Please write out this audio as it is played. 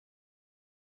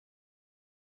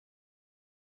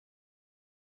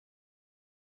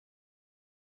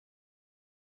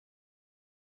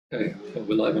Okay, well,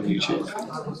 we're live on YouTube.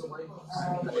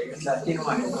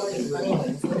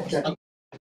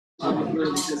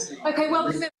 Okay,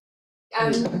 welcome to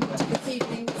this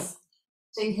evening's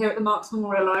thing here at the Marx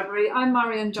Memorial Library. I'm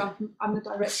Marianne Jump. I'm the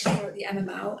director here at the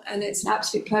MML, and it's an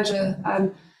absolute pleasure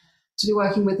to be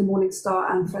working with the Morning Star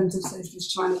and Friends of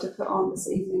Socialist China to put on this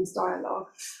evening's dialogue.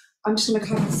 I'm just going to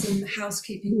cover some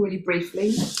housekeeping really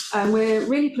briefly. We're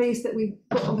really pleased that we've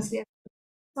got obviously a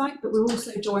site, but we're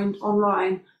also joined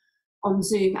online on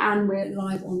Zoom, and we're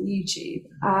live on YouTube.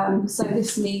 So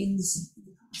this means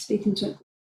speaking to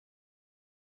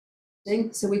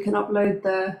so we can upload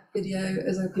the video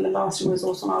as a kind of lasting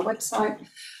resource on our website.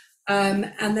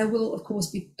 And there will, of course,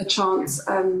 be a chance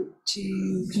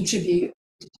to contribute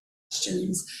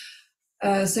questions.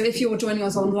 So if you're joining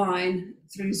us online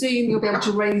through Zoom, you'll be able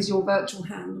to raise your virtual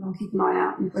hand, and I'll keep an eye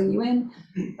out and bring you in.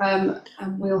 And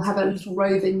we'll have a little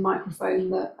roving microphone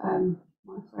that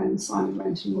my friend Simon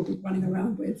Renton will be running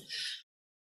around with.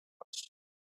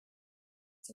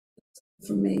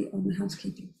 From me on the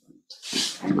housekeeping front. Thank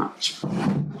you very much.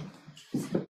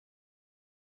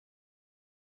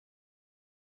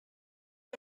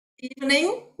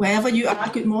 Evening, wherever you are,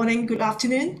 good morning, good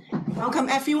afternoon. Welcome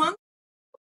everyone.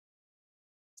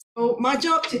 So my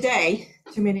job today,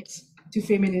 2 minutes to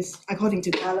 3 minutes, according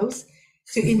to Carlos,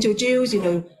 to introduce,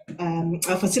 a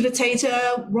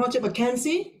facilitator, Roger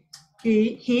Mackenzie.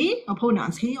 He, or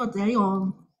pronouns, he or they,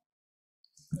 or?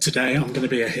 Today I'm going to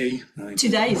be a he.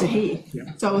 Today is a he.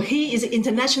 Yeah. So he is the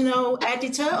international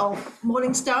editor of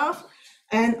Morning Star.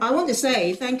 And I want to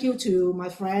say thank you to my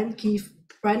friend Keith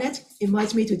Brennett,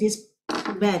 invites me to this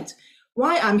event.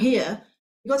 Why I'm here?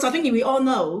 Because I think we all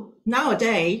know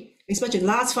nowadays, especially the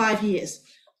last 5 years,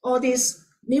 all this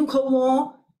new Cold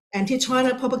War,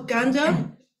 anti-China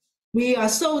propaganda, we are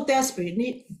so desperate,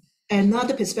 need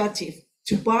another perspective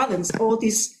to balance all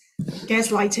this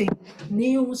gaslighting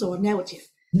news or narrative.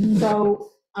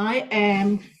 So I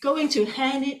am going to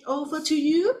hand it over to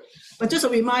you, but just a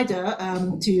reminder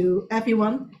to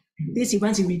everyone, this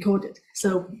event is recorded,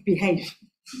 so behave.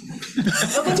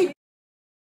 Over to you.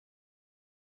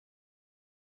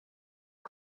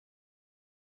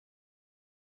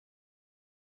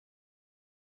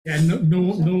 Yeah,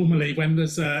 normally when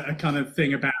there's a kind of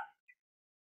thing about,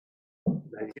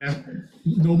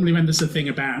 normally when there's a thing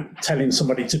about telling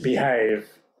somebody to behave,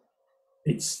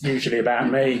 it's usually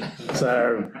about me.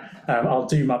 So I'll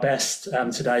do my best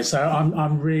today. So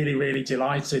I'm really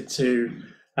delighted to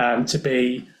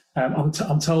be. I'm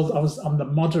told I'm the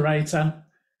moderator,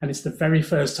 and it's the very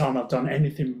first time I've done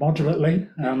anything moderately.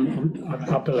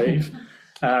 I believe.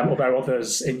 Although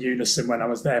others in unison when I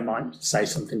was there might say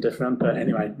something different, but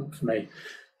anyway, not for me.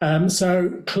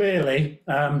 So clearly,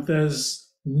 there's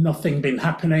nothing been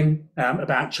happening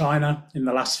about China in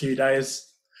the last few days.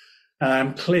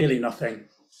 Clearly nothing.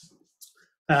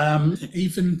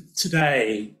 Even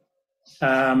today,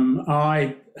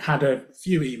 I had a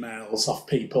few emails off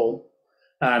people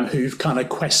who've kind of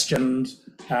questioned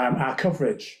our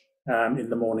coverage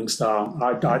in the Morning Star.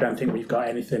 I don't think we've got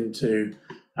anything to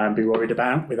be worried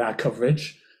about with our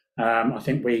coverage. I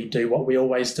think we do what we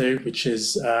always do, which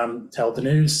is tell the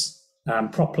news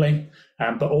properly,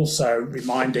 but also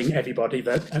reminding everybody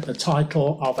that at the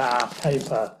title of our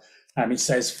paper, it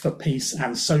says "For Peace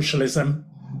and Socialism,"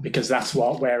 because that's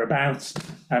what we're about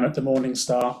at the Morning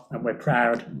Star, and we're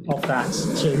proud of that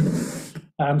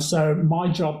too. So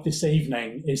my job this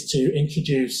evening is to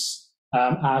introduce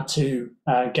our two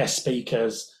guest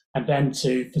speakers, and then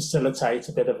to facilitate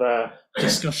a bit of a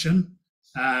discussion,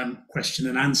 question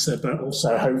and answer, but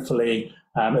also hopefully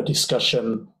a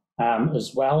discussion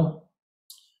as well.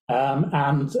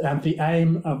 And the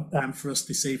aim of, for us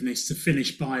this evening is to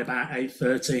finish by about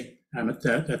 8:30 at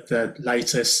the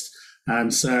latest.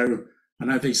 So I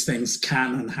know these things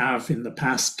can and have in the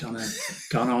past kind of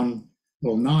gone on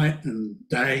all night and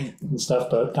day and stuff,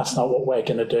 but that's not what we're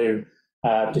going to do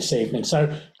this evening.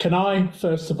 So can I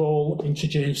first of all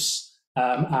introduce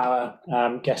our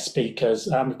guest speakers?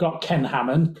 We've got Ken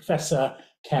Hammond, Professor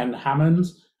Ken Hammond,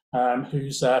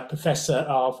 who's a Professor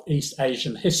of East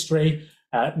Asian History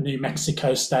at New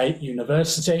Mexico State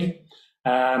University.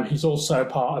 He's also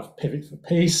part of Pivot for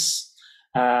Peace,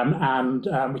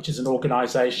 which is an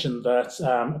organisation that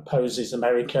opposes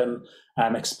American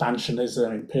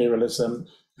expansionism, imperialism,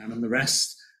 and the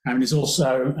rest. And he's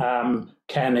also,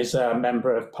 Ken is a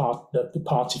member of the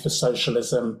Party for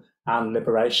Socialism and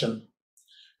Liberation.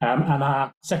 And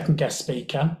our second guest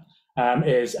speaker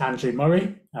is Andrew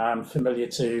Murray, familiar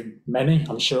to many,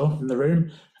 I'm sure, in the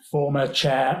room, former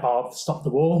chair of Stop the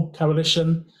War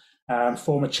Coalition,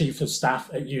 former chief of staff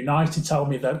at Unite. He told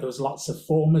me that there was lots of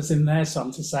formers in there, so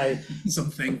I'm to say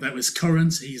something that was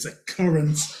current. He's a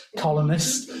current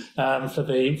columnist for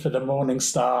the Morning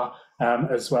Star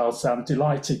as well. So I'm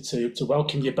delighted to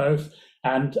welcome you both.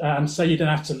 And so you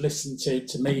don't have to listen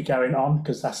to me going on,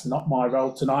 because that's not my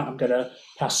role tonight. I'm going to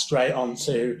pass straight on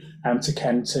to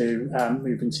Ken to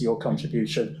move into your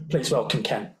contribution. Please welcome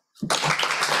Ken.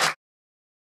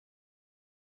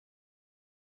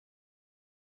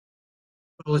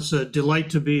 Well, it's a delight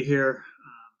to be here.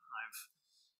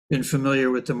 I've been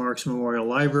familiar with the Marx Memorial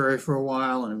Library for a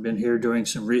while, and I've been here doing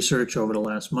some research over the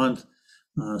last month.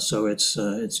 So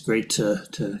it's great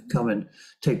to come and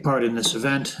take part in this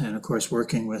event, and of course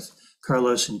working with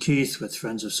Carlos and Keith with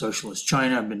Friends of Socialist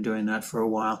China. I've been doing that for a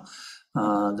while.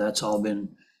 That's all been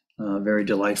very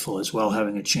delightful as well,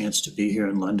 having a chance to be here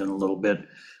in London a little bit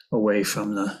away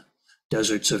from the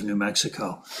deserts of New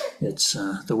Mexico. It's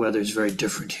the weather's very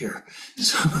different here,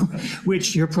 so,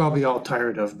 which you're probably all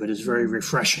tired of, but is very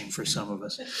refreshing for some of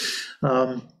us.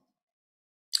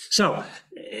 So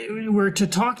we're to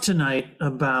talk tonight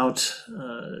about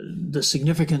the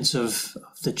significance of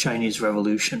the Chinese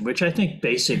Revolution, which I think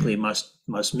basically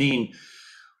must mean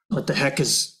what the heck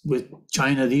is with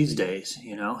China these days.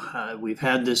 You know, we've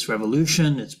had this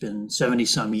revolution. It's been 70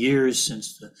 some years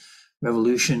since the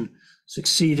revolution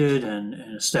succeeded and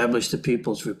established the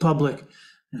People's Republic.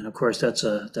 And of course, that's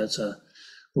a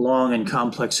long and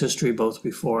complex history, both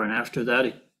before and after that,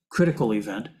 a critical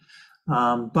event.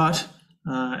 But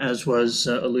as was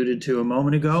alluded to a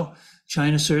moment ago,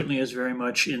 China certainly is very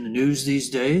much in the news these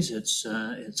days. It's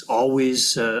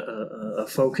always a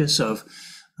focus of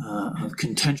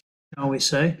contention, shall we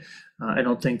say. I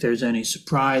don't think there's any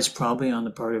surprise probably on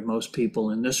the part of most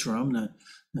people in this room that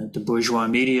the bourgeois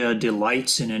media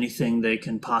delights in anything they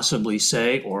can possibly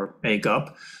say or make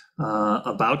up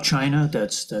about China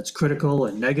that's critical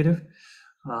and negative.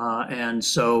 And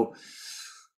so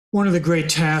one of the great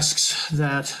tasks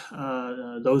that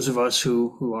those of us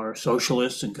who are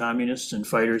socialists and communists and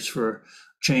fighters for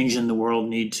change in the world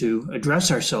need to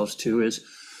address ourselves to is,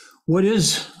 what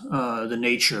is the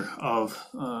nature of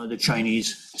the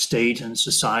Chinese state and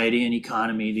society and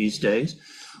economy these days?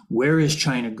 Where is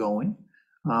China going?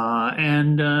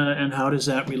 And how does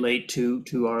that relate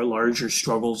to our larger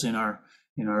struggles in our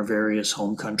various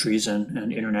home countries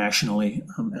and internationally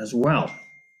as well?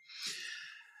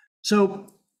 So,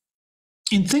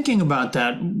 in thinking about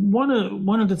that, one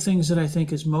of the things that I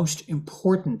think is most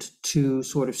important to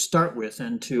sort of start with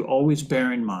and to always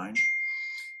bear in mind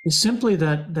is simply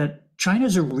that China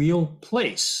is a real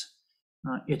place.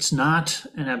 It's not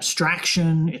an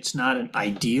abstraction. It's not an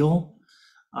ideal.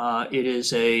 It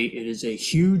is a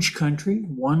huge country,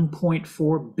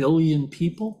 1.4 billion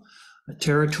people, a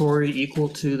territory equal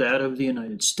to that of the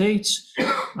United States,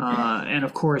 and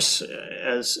of course,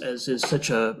 as is such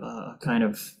a kind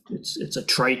of it's a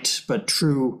trite but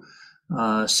true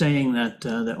saying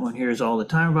that one hears all the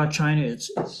time about China.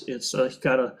 It's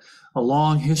got a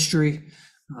long history,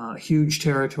 huge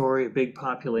territory, a big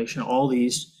population, all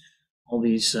these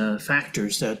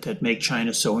factors that make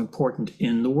China so important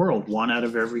in the world. 1 out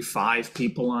of every 5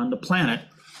 people on the planet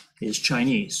is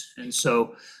Chinese. And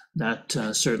so that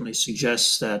certainly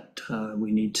suggests that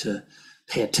we need to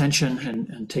pay attention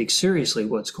and take seriously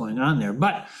what's going on there.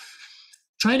 But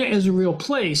China is a real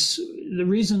place. The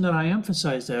reason that I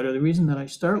emphasize that, or the reason that I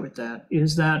start with that,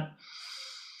 is that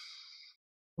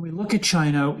when we look at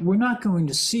China, we're not going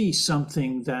to see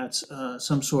something that's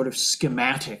some sort of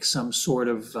schematic, some sort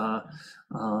of,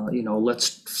 let's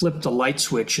flip the light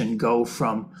switch and go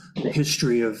from the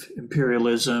history of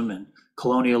imperialism and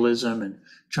colonialism and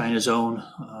China's own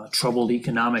troubled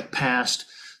economic past,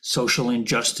 social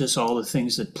injustice, all the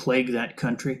things that plague that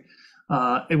country.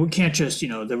 We can't just,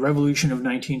 the revolution of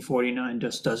 1949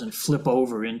 just doesn't flip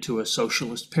over into a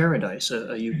socialist paradise,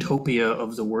 a utopia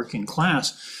of the working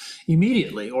class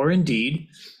immediately, or indeed,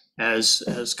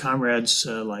 as comrades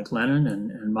like Lenin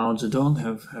and Mao Zedong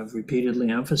have repeatedly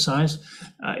emphasized,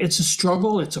 it's a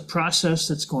struggle, it's a process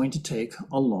that's going to take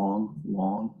a long,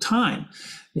 long time.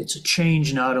 It's a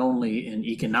change not only in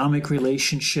economic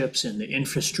relationships, in the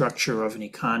infrastructure of an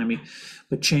economy,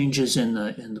 but changes in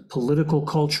the political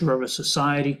culture of a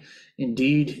society,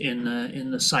 indeed in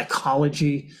the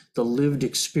psychology, the lived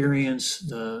experience,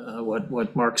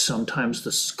 what Marx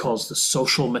sometimes calls the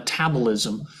social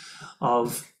metabolism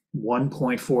of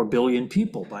 1.4 billion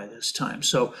people by this time.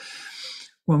 So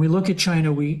when we look at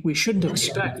China, we shouldn't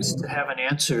expect to have an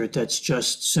answer that's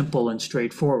just simple and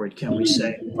straightforward. Can we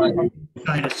say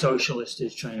China socialist?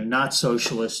 Is China not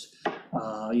socialist?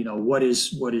 What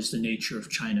is the nature of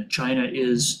China? China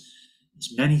is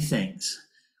many things.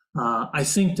 I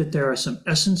think that there are some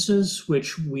essences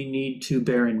which we need to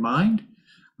bear in mind.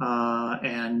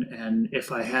 And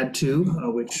if I had to,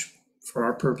 which for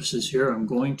our purposes here, I'm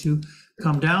going to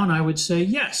come down, I would say,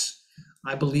 yes,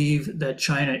 I believe that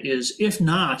China is, if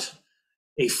not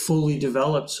a fully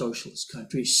developed socialist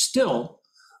country, still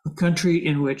a country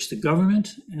in which the government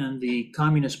and the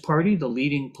Communist Party, the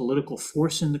leading political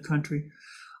force in the country,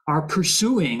 are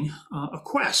pursuing a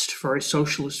quest for a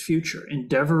socialist future,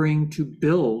 endeavoring to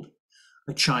build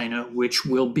a China which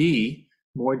will be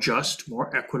more just,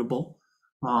 more equitable,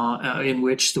 in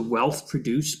which the wealth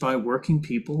produced by working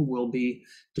people will be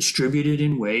distributed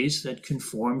in ways that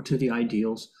conform to the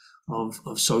ideals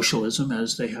of socialism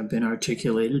as they have been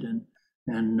articulated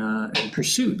and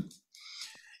pursued.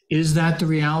 Is that the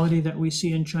reality that we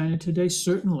see in China today?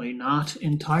 Certainly not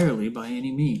entirely by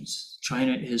any means.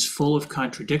 China is full of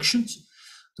contradictions.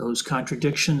 Those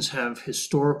contradictions have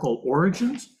historical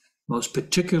origins, most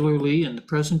particularly in the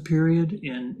present period,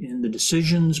 in the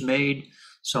decisions made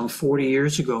some 40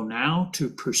 years ago now to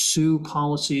pursue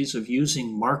policies of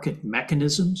using market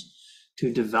mechanisms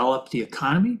to develop the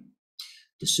economy.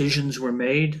 Decisions were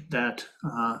made that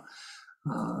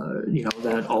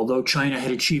that although China had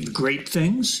achieved great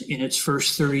things in its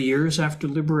first 30 years after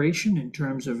liberation in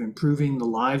terms of improving the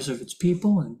lives of its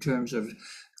people, in terms of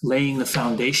laying the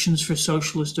foundations for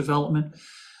socialist development,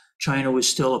 China was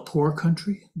still a poor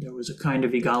country. There was a kind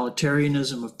of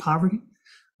egalitarianism of poverty,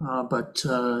 but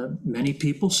many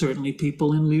people, certainly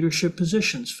people in leadership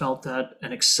positions, felt that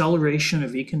an acceleration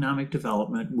of economic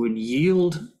development would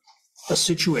yield a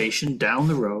situation down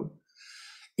the road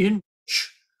in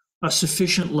which a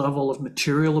sufficient level of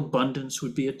material abundance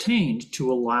would be attained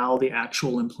to allow the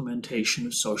actual implementation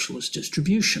of socialist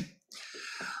distribution.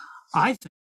 I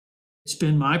think it's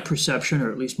been my perception,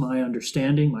 or at least my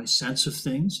understanding, my sense of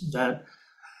things, that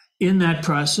in that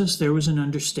process there was an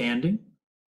understanding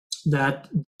that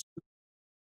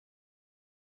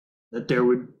there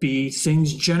would be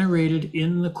things generated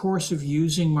in the course of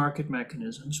using market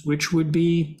mechanisms which would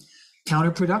be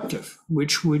counterproductive,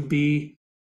 which would be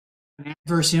an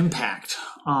adverse impact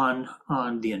on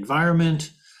the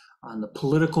environment, on the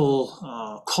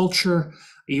political culture,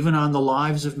 even on the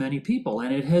lives of many people.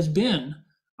 And it has been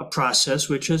a process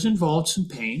which has involved some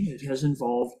pain. It has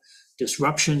involved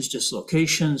disruptions,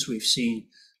 dislocations. We've seen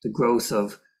the growth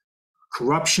of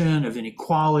corruption, of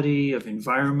inequality, of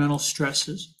environmental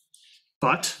stresses.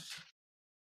 But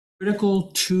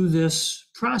critical to this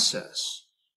process,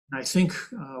 and I think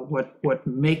what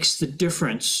makes the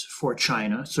difference for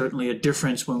China, certainly a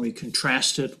difference when we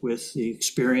contrast it with the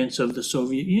experience of the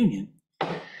Soviet Union,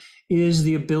 is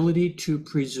the ability to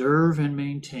preserve and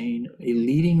maintain a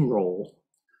leading role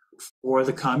for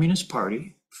the Communist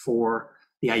Party, for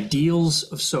the ideals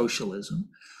of socialism,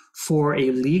 for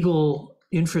a legal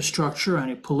infrastructure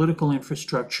and a political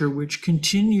infrastructure which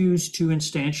continues to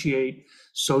instantiate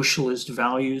socialist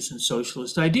values and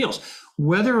socialist ideals,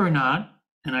 whether or not,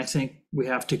 and I think we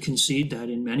have to concede that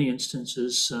in many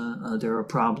instances there are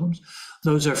problems,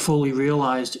 those are fully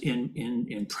realized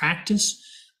in practice.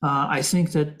 I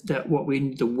think that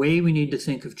the way we need to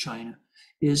think of China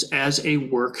is as a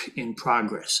work in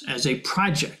progress, as a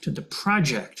project, the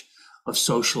project of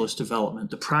socialist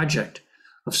development, the project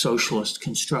of socialist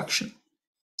construction.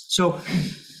 So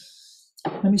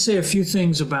let me say a few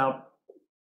things about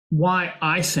why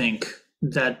I think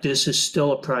that this is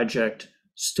still a project,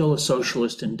 still a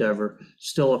socialist endeavor,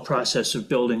 still a process of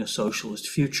building a socialist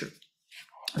future.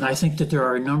 And I think that there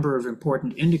are a number of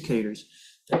important indicators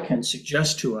that can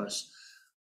suggest to us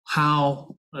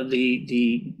how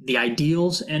the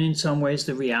ideals and in some ways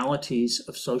the realities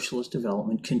of socialist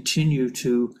development continue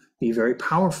to be very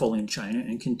powerful in China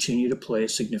and continue to play a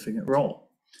significant role.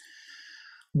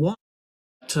 One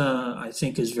that I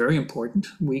think is very important,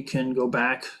 we can go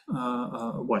back,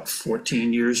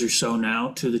 14 years or so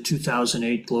now to the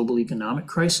 2008 global economic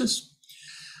crisis,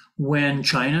 when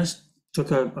China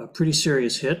took a pretty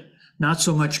serious hit, not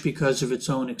so much because of its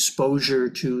own exposure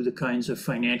to the kinds of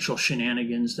financial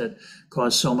shenanigans that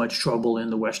caused so much trouble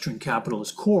in the Western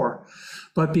capitalist core,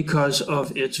 but because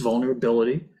of its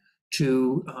vulnerability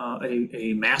to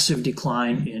a massive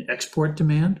decline in export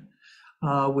demand,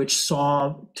 which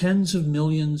saw tens of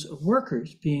millions of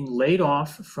workers being laid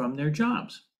off from their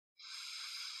jobs.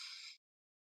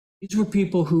 These were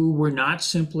people who were not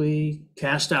simply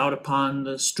cast out upon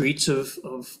the streets of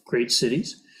great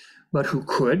cities, but who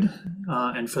could,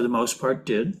 and for the most part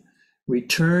did,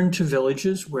 return to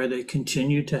villages where they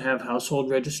continued to have household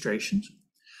registrations,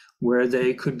 where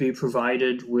they could be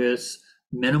provided with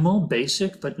minimal,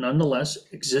 basic, but nonetheless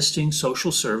existing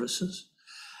social services,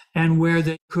 and where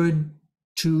they could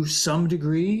to some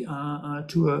degree,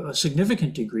 to a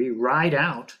significant degree, ride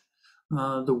out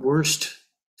the worst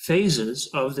phases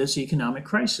of this economic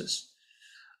crisis.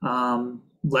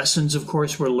 Lessons, of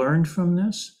course, were learned from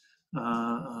this.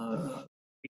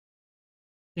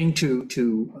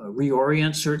 To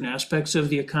reorient certain aspects of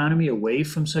the economy away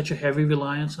from such a heavy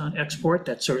reliance on export.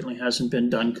 That certainly hasn't been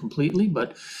done completely,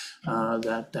 but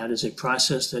that is a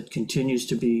process that continues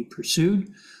to be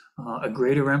pursued. A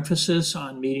greater emphasis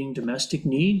on meeting domestic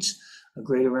needs, a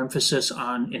greater emphasis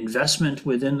on investment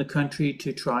within the country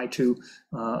to try to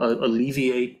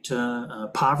alleviate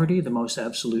poverty, the most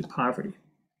absolute poverty.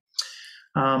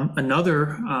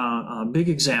 Another big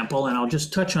example, and I'll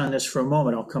just touch on this for a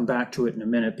moment, I'll come back to it in a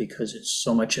minute because it's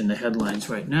so much in the headlines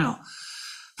right now,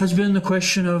 has been the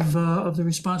question of the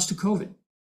response to COVID,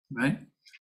 right?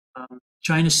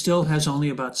 China still has only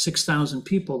about 6,000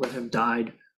 people that have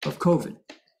died of COVID,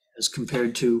 as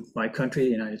compared to my country,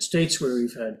 the United States, where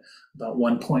we've had about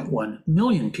 1.1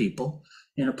 million people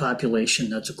in a population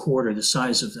that's a quarter the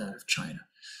size of that of China.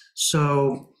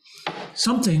 So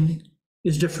something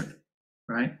is different,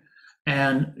 right?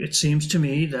 And it seems to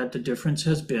me that the difference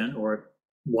has been, or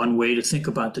one way to think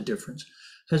about the difference,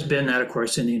 has been that, of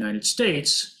course, in the United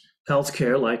States,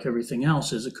 healthcare, like everything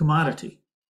else, is a commodity.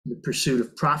 The pursuit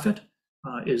of profit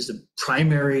is the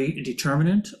primary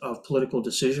determinant of political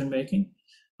decision-making.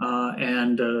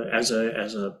 And as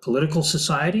a political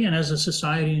society and as a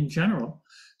society in general,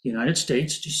 the United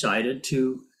States decided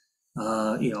to,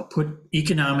 put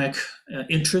economic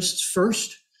interests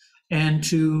first and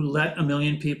to let 1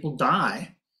 million people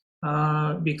die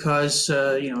because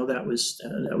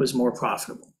that was more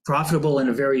profitable. Profitable in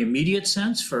a very immediate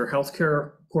sense for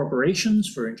healthcare corporations,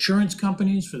 for insurance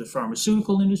companies, for the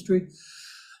pharmaceutical industry,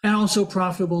 and also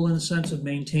profitable in the sense of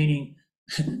maintaining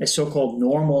a so-called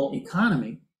normal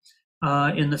economy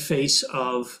in the face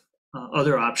of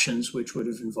other options which would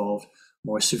have involved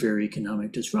more severe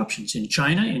economic disruptions. In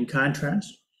China, in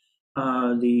contrast,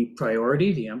 the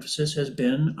priority, the emphasis has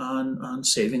been on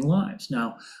saving lives.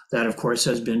 Now, that, of course,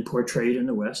 has been portrayed in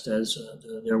the West as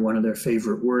they're one of their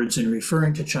favorite words in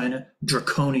referring to China,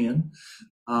 draconian.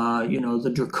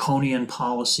 The draconian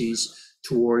policies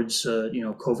towards,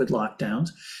 COVID lockdowns.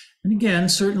 And again,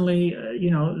 certainly,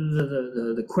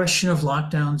 the question of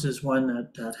lockdowns is one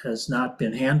that has not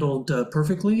been handled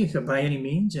perfectly by any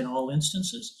means in all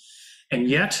instances. And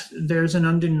yet there's an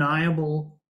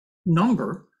undeniable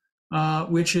number,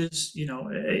 which is,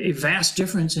 a vast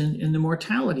difference in the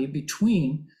mortality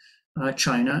between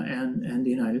China and the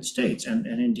United States and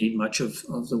indeed much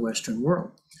of the Western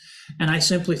world. And I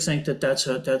simply think that that's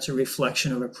a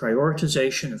reflection of a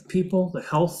prioritization of people, the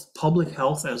health, public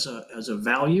health as a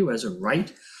value, as a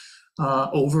right,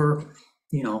 over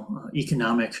the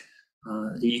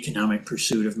economic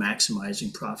pursuit of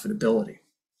maximizing profitability.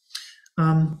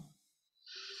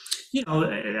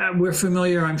 We're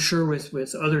familiar, I'm sure,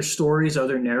 with other stories,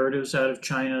 other narratives out of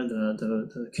China,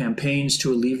 the campaigns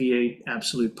to alleviate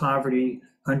absolute poverty,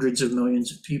 hundreds of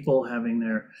millions of people having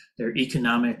their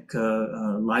economic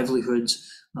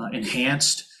livelihoods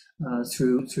enhanced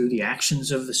through the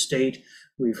actions of the state.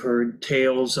 We've heard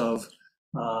tales of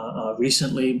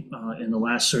recently,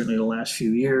 certainly the last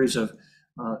few years, of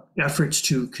efforts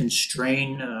to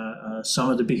constrain some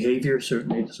of the behavior,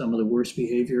 certainly some of the worst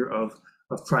behavior of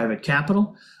private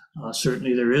capital.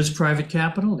 Certainly there is private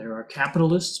capital. There are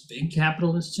capitalists, big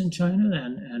capitalists in China,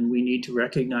 and we need to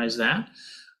recognize that.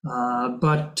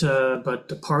 But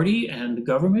the party and the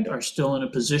government are still in a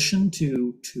position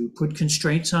to put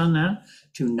constraints on that,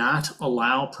 to not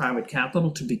allow private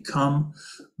capital to become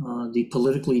the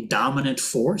politically dominant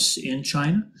force in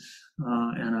China.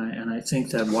 And I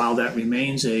think that while that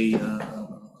remains a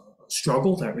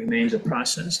struggle, that remains a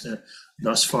process, that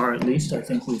thus far at least, I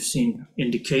think we've seen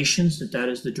indications that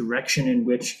is the direction in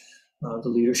which the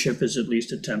leadership is at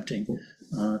least attempting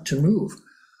to move.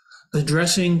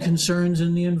 Addressing concerns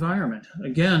in the environment.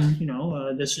 Again,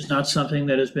 this is not something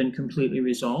that has been completely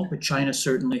resolved, but China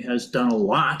certainly has done a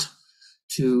lot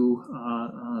to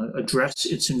address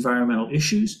its environmental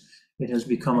issues. It has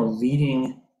become a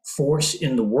leading force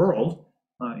in the world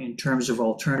in terms of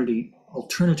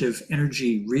alternative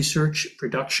energy research,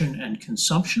 production, and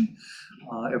consumption.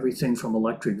 Everything from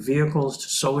electric vehicles to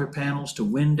solar panels to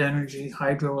wind energy,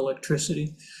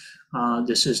 hydroelectricity.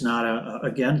 This is not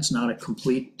it's not a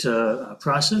complete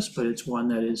process, but it's one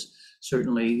that is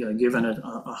certainly given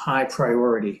a high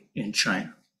priority in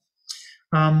China.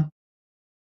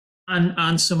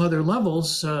 On some other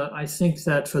levels, I think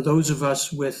that for those of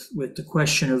us with the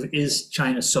question of is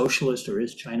China socialist or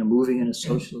is China moving in a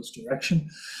socialist direction,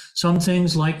 some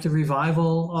things like the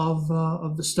revival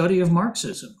of the study of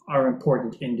Marxism are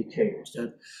important indicators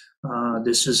that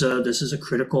this is a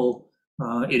critical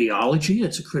ideology.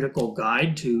 It's a critical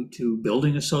guide to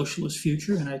building a socialist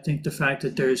future. And I think the fact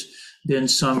that there's been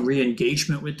some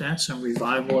re-engagement with that, some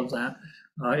revival of that,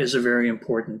 is a very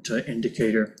important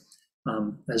indicator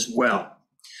as well.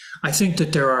 I think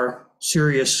that there are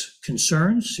serious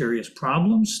concerns, serious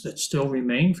problems that still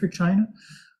remain for China.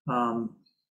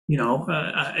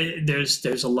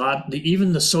 There's a lot,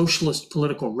 even the socialist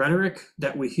political rhetoric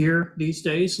that we hear these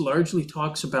days largely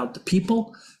talks about the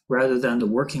people rather than the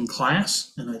working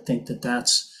class. And I think that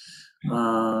that's,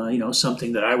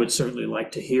 something that I would certainly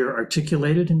like to hear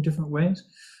articulated in different ways.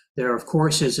 There, of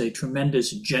course, is a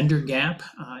tremendous gender gap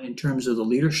in terms of the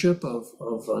leadership of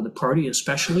the party,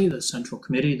 especially the Central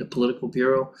Committee, the Political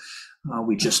Bureau.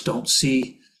 We just don't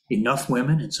see enough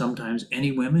women, and sometimes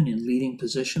any women, in leading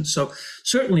positions. So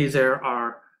certainly there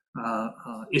are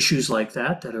issues like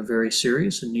that that are very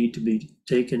serious and need to be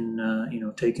taken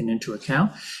into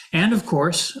account. And of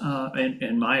course,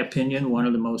 in my opinion, one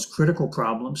of the most critical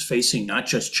problems facing not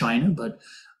just China, but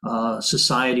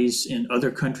societies in other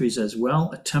countries as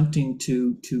well, attempting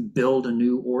to build a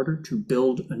new order, to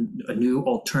build a new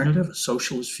alternative, a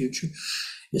socialist future,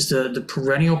 is the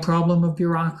perennial problem of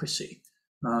bureaucracy.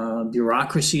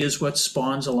 Bureaucracy is what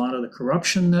spawns a lot of the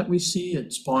corruption that we see.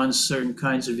 It spawns certain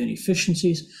kinds of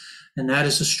inefficiencies, and that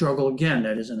is a struggle again.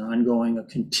 That is an ongoing, a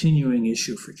continuing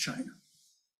issue for China.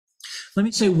 Let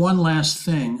me say one last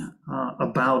thing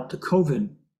about the COVID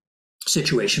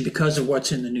situation because of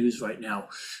what's in the news right now.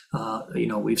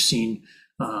 We've seen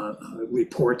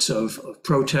reports of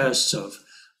protests, of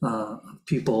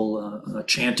people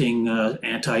chanting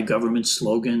anti-government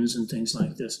slogans and things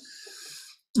like this.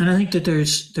 And I think that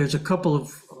there's a couple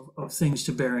of things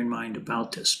to bear in mind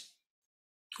about this.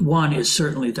 One is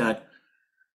certainly that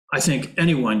I think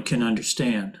anyone can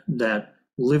understand that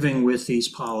living with these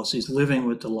policies, living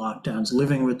with the lockdowns,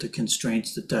 living with the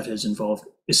constraints that has involved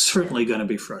is certainly going to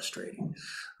be frustrating.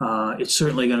 It's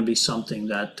certainly going to be something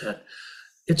that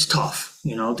it's tough,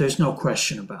 there's no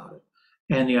question about it.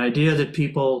 And the idea that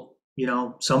people,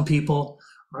 some people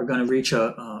are going to reach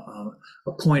a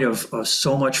point of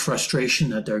so much frustration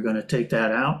that they're going to take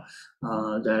that out,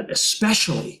 that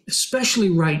especially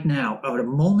right now, at a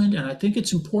moment, and I think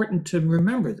it's important to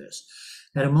remember this,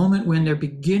 at a moment when they're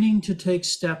beginning to take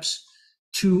steps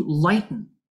to lighten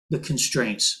the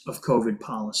constraints of COVID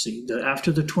policy.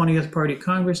 After the 20th Party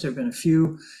Congress, there have been a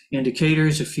few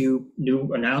indicators, a few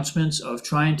new announcements of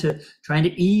trying to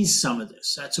ease some of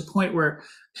this. That's a point where,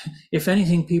 if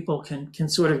anything, people can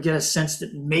sort of get a sense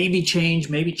that maybe change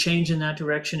in that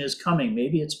direction is coming.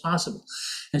 Maybe it's possible.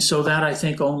 And so that, I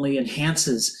think, only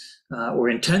enhances or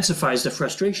intensifies the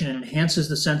frustration and enhances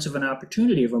the sense of an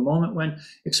opportunity, of a moment when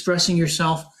expressing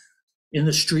yourself in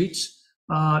the streets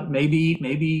may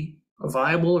be a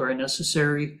viable or a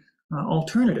necessary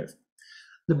alternative.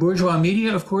 The bourgeois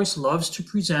media, of course, loves to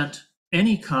present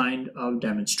any kind of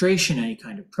demonstration, any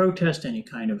kind of protest, any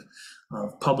kind of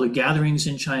public gatherings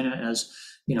in China as,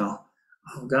 oh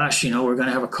gosh, we're going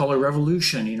to have a color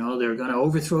revolution. They're going to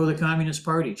overthrow the Communist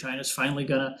Party. China's finally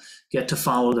going to get to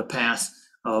follow the path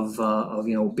of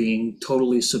being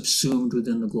totally subsumed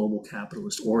within the global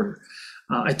capitalist order.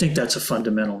 I think that's a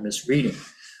fundamental misreading.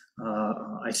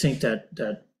 I think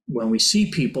that when we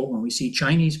see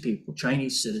Chinese people,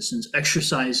 Chinese citizens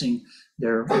exercising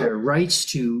their rights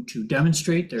to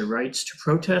demonstrate, their rights to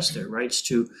protest, their rights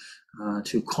to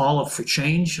call for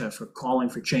change, for calling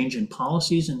for change in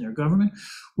policies in their government,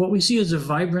 what we see is a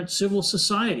vibrant civil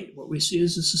society. What we see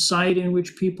is a society in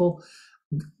which people,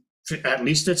 at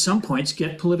least at some points,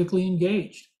 get politically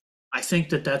engaged. I think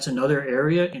that that's another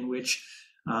area in which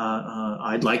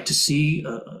I'd like to see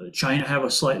China have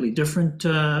a slightly different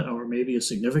or maybe a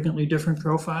significantly different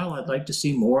profile. I'd like to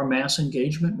see more mass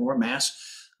engagement, more mass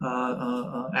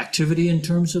activity in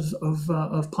terms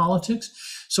of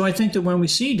politics. So I think that when we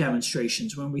see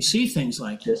demonstrations, when we see things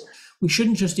like this, we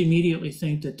shouldn't just immediately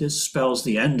think that this spells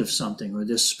the end of something, or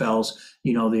this spells,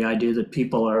 the idea that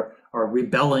people are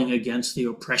rebelling against the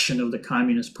oppression of the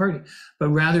Communist Party, but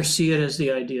rather see it as the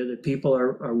idea that people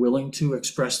are willing to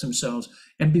express themselves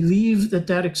and believe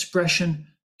that expression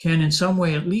can, in some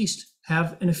way at least,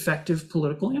 have an effective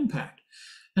political impact.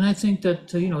 And I think that,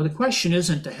 the question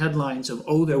isn't the headlines of,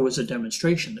 oh, there was a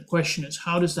demonstration. The question is,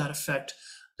 how does that affect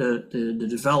the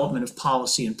development of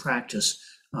policy and practice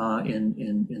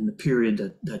in the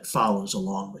period that follows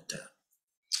along with that?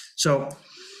 So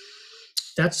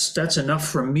that's enough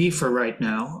from me for right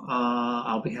now.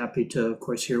 I'll be happy to, of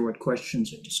course, hear what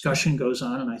questions and discussion goes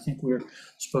on, and I think we're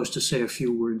supposed to say a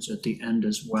few words at the end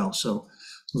as well. So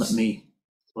let me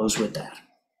close with that.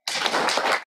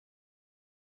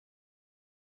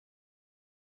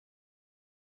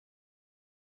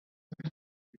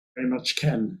 Very much,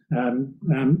 Ken.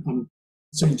 I'm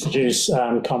to introduce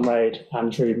Comrade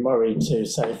Andrew Murray to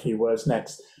say a few words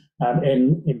next.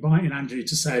 In inviting Andrew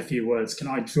to say a few words, can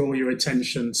I draw your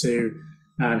attention to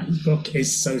his book,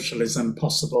 Is Socialism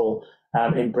Possible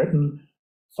in Britain?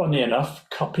 Funny enough,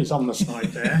 copies on the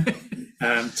side there,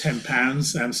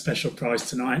 £10, special price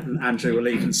tonight, and Andrew will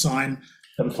even sign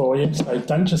them for you. So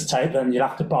don't just take them, you'll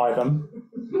have to buy them.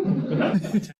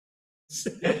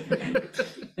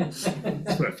 It's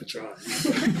worth a try.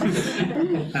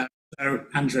 So,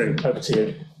 Andrew, over to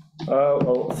you.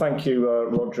 Well, thank you,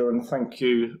 Roger, and thank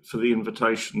you for the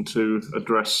invitation to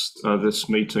address this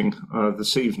meeting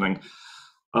this evening.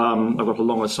 I've got a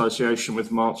long association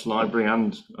with Marx Library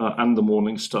and the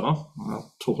Morning Star.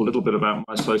 I'll talk a little bit about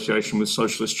my association with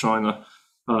Socialist China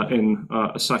in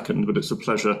a second, but it's a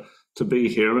pleasure to be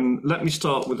here. And let me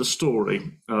start with a story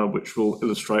which will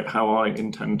illustrate how I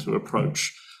intend to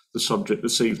approach the subject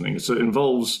this evening. So it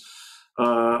involves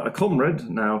a comrade,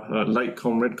 now a late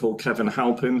comrade, called Kevin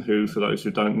Halpin, who, for those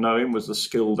who don't know him, was a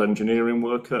skilled engineering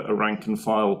worker, a rank and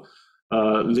file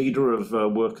leader of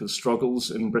workers'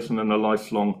 struggles in Britain, and a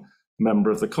lifelong member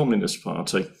of the Communist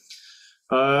Party.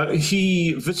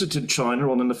 He visited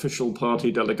China on an official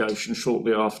party delegation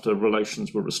shortly after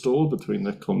relations were restored between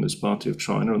the Communist Party of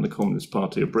China and the Communist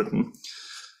Party of Britain,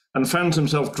 and found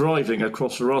himself driving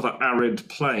across a rather arid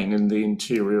plain in the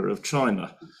interior of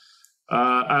China.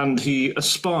 And he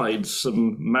espied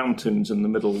some mountains in the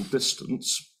middle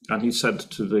distance, and he said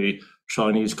to the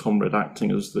Chinese comrade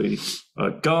acting as the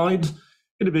guide,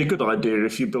 it'd be a good idea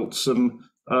if you built some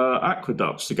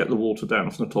aqueducts to get the water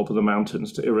down from the top of the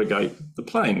mountains to irrigate the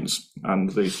plains. And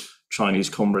the Chinese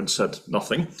comrade said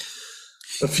nothing.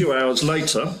 A few hours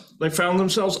later, they found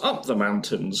themselves up the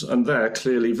mountains, and there,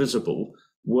 clearly visible,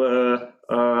 were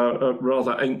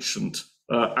rather ancient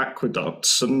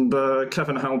aqueducts. And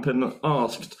Kevin Halpin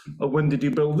asked, when did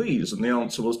you build these? And the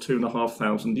answer was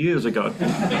 2,500 years ago.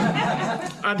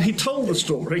 And he told the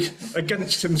story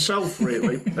against himself,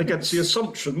 really, against the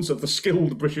assumptions of the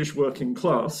skilled British working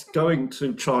class going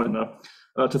to China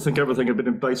to think everything had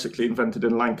been basically invented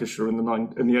in Lancashire in the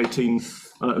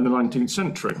 19th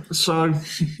century. So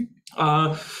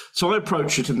I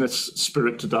approach it in this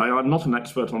spirit today. I'm not an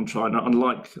expert on China.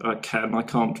 Unlike Ken, I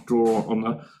can't draw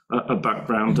on a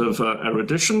background of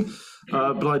erudition,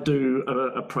 but I do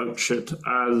approach it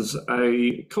as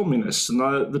a communist.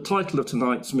 And the title of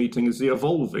tonight's meeting is The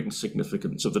Evolving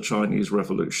Significance of the Chinese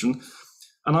Revolution.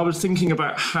 And I was thinking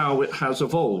about how it has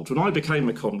evolved. When I became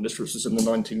a communist, which was in the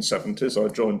 1970s, I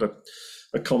joined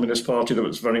a communist party that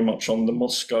was very much on the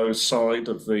Moscow side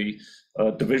of the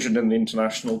division in the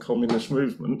international communist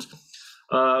movement.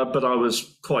 But I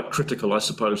was quite critical, I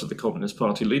suppose, of the Communist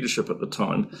Party leadership at the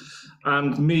time.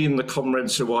 And me and the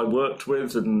comrades who I worked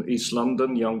with in East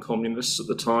London, young communists at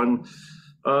the time,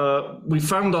 we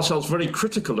found ourselves very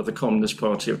critical of the Communist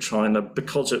Party of China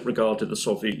because it regarded the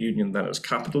Soviet Union then as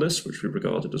capitalist, which we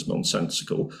regarded as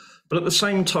nonsensical. But at the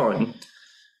same time,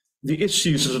 the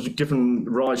issues that had given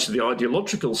rise to the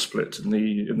ideological split in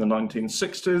the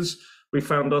 1960s, we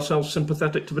found ourselves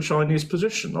sympathetic to the Chinese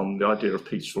position on the idea of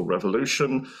peaceful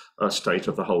revolution, a state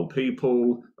of the whole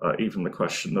people, even the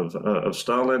question of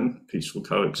Stalin, peaceful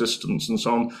coexistence, and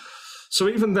so on. So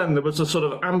even then, there was a sort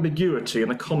of ambiguity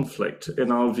and a conflict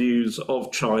in our views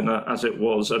of China as it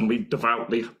was, and we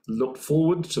devoutly looked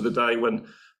forward to the day when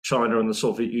China and the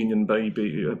Soviet Union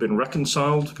maybe had been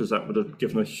reconciled, because that would have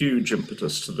given a huge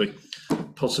impetus to the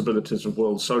possibilities of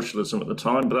world socialism at the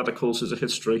time. But that, of course, is a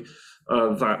history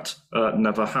that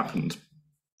never happened.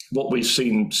 What we've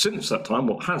seen since that time,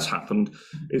 what has happened,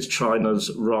 is China's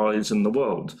rise in the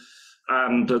world.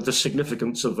 And the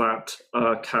significance of that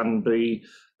can be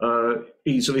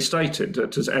easily stated.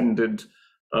 It has ended,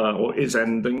 or is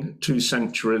ending, 2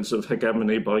 centuries of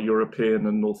hegemony by European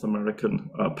and North American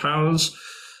powers.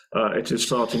 It is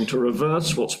starting to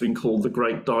reverse what's been called the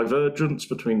Great Divergence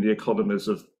between the economies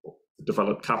of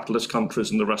developed capitalist countries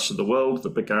and the rest of the world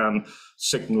that began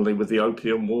signally with the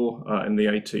Opium War in the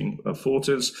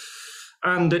 1840s.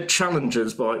 And it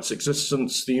challenges by its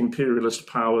existence the imperialist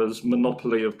powers'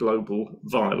 monopoly of global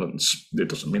violence. It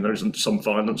doesn't mean there isn't some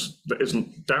violence that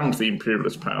isn't down to the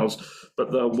imperialist powers,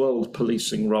 but their world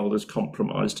policing role is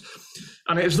compromised.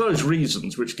 And it is those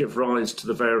reasons which give rise to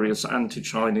the various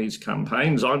anti-Chinese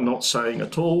campaigns. I'm not saying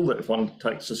at all that if one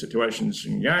takes the situation in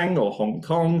Xinjiang or Hong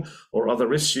Kong or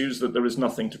other issues that there is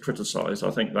nothing to criticise.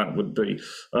 I think that would be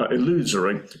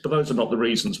illusory. But those are not the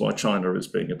reasons why China is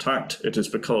being attacked. It is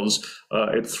because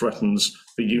it threatens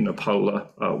the unipolar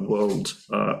world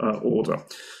order.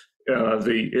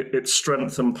 Its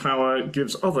strength and power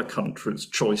gives other countries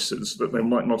choices that they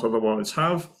might not otherwise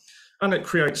have, and it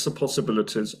creates the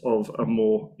possibilities of a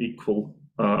more equal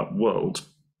world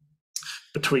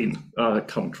between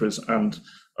countries and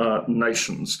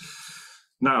nations.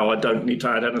 Now, I don't need to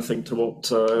add anything to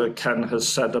what Ken has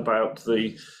said about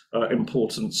the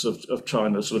importance of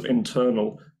China's sort of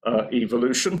internal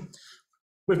evolution.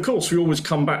 Of course, we always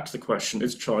come back to the question,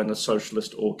 is China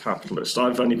socialist or capitalist?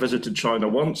 I've only visited China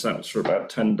once, that was for about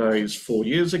 10 days, 4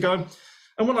 years ago.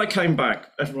 And when I came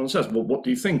back, everyone says, well, what do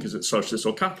you think? Is it socialist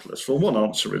or capitalist? Well, one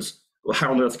answer is, well,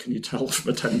 how on earth can you tell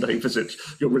from a 10-day visit?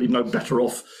 You're really no better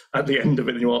off at the end of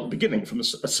it than you are at the beginning from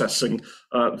assessing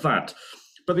that.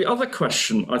 But the other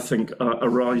question, I think,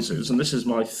 arises, and this is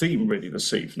my theme really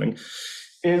this evening,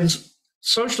 is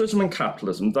socialism and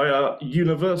capitalism. They are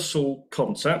universal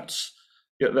concepts,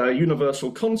 yet they're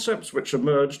universal concepts which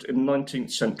emerged in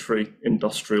 19th century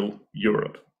industrial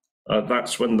Europe.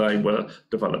 That's when they were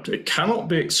developed. It cannot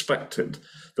be expected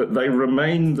that they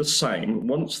remain the same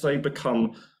once they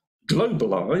become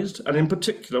globalized, and in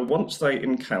particular, once they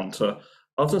encounter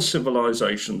other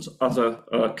civilizations, other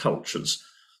cultures.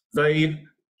 They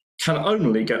can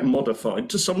only get modified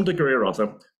to some degree or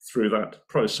other through that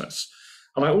process.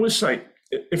 And I always say,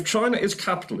 if China is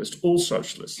capitalist or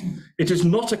socialist, it is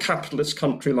not a capitalist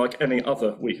country like any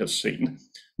other we have seen,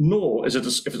 nor is it,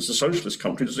 if it's a socialist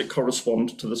country, does it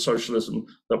correspond to the socialism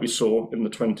that we saw in the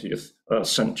 20th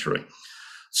century.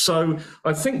 So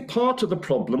I think part of the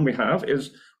problem we have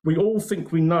is we all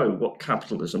think we know what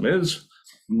capitalism is.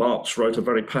 Marx wrote a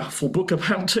very powerful book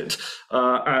about it,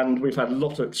 and we've had a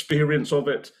lot of experience of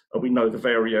it. We know the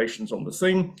variations on the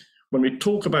theme. When we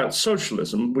talk about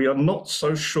socialism, we are not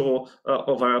so sure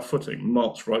of our footing.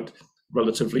 Marx wrote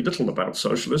relatively little about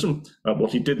socialism.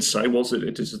 What he did say was that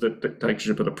it is the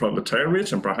dictatorship of the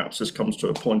proletariat, and perhaps this comes to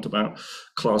a point about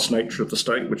class nature of the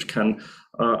state, which Ken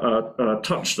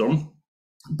touched on.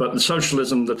 But the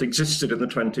socialism that existed in the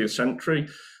 20th century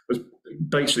was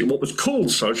basically what was called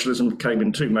socialism came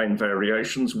in two main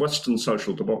variations: Western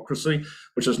social democracy,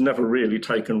 which has never really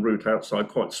taken root outside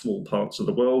quite small parts of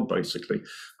the world, basically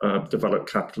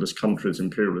developed capitalist countries,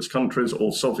 imperialist countries,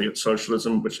 or Soviet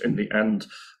socialism, which in the end,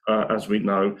 as we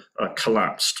know,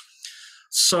 collapsed.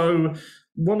 So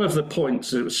one of the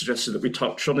points it was suggested that we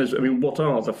touch on is, what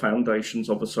are the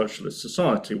foundations of a socialist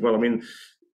society? Well,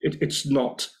 it's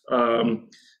not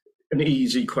an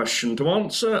easy question to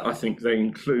answer. I think they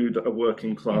include a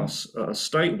working class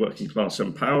state, working class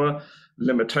in power,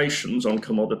 limitations on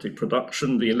commodity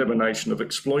production, the elimination of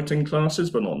exploiting classes,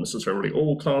 but not necessarily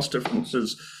all class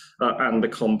differences, and the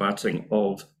combating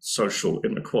of social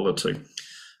inequality.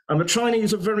 And the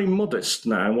Chinese are very modest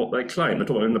now in what they claim. They're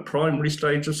talking in the primary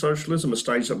stage of socialism, a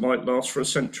stage that might last for a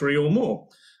century or more.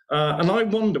 And I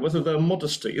wonder whether their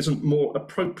modesty isn't more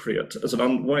appropriate as a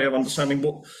way of understanding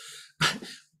what...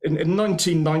 In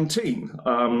 1919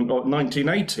 or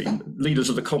 1918, leaders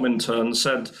of the Comintern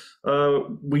said,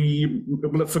 we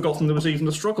will have forgotten there was even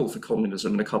a struggle for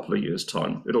communism in a couple of years'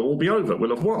 time. It'll all be over,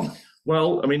 we'll have won.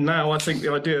 Well, now I think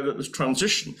the idea that this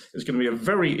transition is going to be a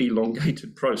very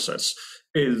elongated process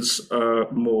is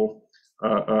more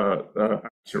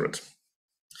accurate.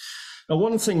 Now,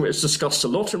 one thing that is discussed a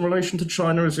lot in relation to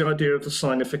China is the idea of the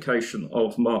sinification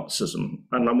of Marxism,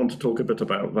 and I want to talk a bit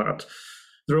about that.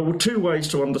 There are two ways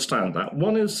to understand that.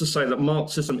 One is to say that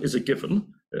Marxism is a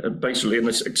given, basically in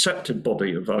this accepted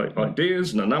body of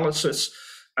ideas and analysis,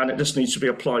 and it just needs to be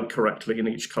applied correctly in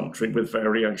each country with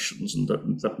variations, and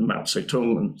that Mao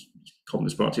Zedong and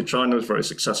Communist Party of China is very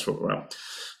successful around.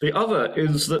 The other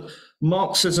is that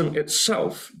Marxism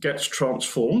itself gets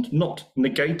transformed, not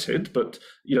negated, but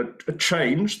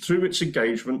changed through its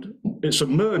engagement, its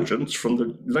emergence from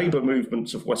the labour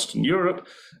movements of Western Europe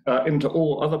into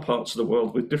all other parts of the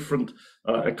world with different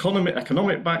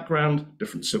economic background,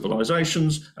 different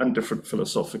civilizations, and different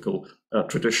philosophical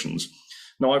traditions.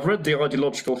 Now, I've read the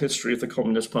ideological history of the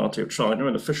Communist Party of China,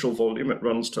 an official volume. It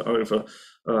runs to over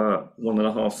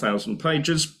 1,500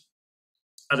 pages.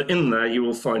 And in there, you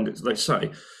will find it, they say,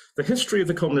 the history of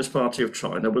the Communist Party of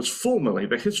China was formerly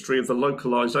the history of the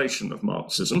localization of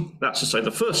Marxism. That's to say,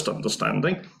 the first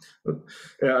understanding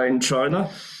in China.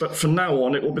 But from now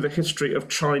on, it will be the history of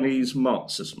Chinese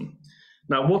Marxism.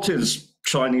 Now, what is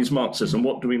Chinese Marxism?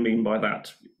 What do we mean by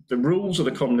that? the rules of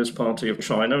the Communist Party of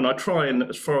China, and I try and,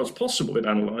 as far as possible in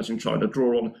analysing China,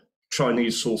 draw on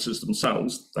Chinese sources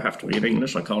themselves. They have to be in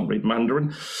English, I can't read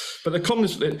Mandarin. But the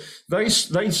communists, they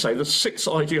say there's 6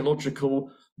 ideological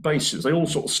bases. They all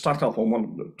sort of stack up on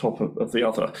one top of the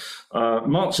other.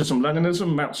 Marxism,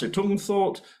 Leninism, Mao Zedong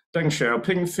thought, Deng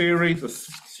Xiaoping theory, the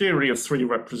theory of 3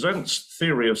 represents,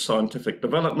 theory of scientific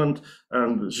development,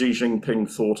 and Xi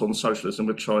Jinping thought on socialism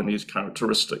with Chinese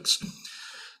characteristics.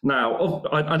 Now,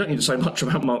 I don't need to say much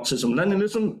about Marxism,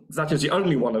 Leninism. That is the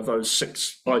only one of those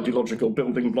 6 ideological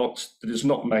building blocks that is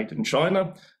not made in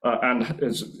China and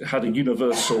has had a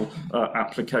universal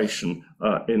application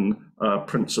in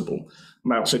principle.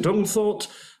 Mao Zedong thought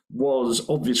was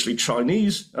obviously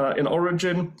Chinese in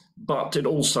origin, but it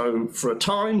also, for a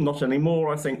time, not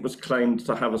anymore, I think, was claimed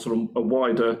to have a sort of a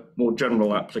wider, more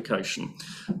general application.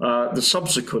 The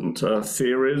subsequent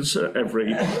theories,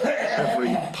 every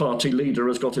party leader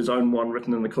has got his own one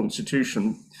written in the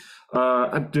constitution,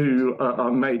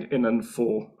 are made in and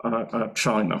for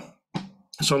China.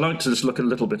 So I'd like to just look a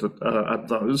little bit at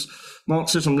those.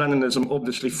 Marxism, Leninism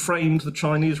obviously framed the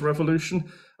Chinese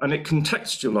Revolution, and it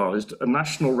contextualized a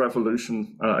national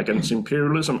revolution against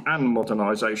imperialism and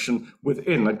modernization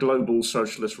within a global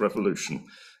socialist revolution.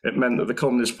 It meant that the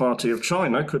Communist Party of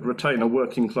China could retain a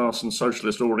working class and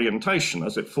socialist orientation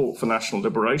as it fought for national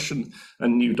liberation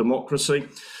and new democracy,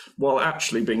 while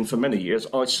actually being for many years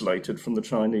isolated from the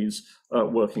Chinese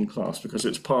working class because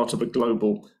it's part of a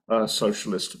global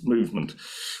socialist movement.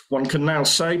 One can now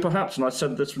say, perhaps, and I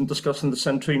said this when discussing the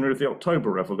centenary of the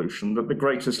October Revolution, that the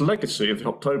greatest legacy of the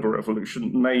October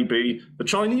Revolution may be the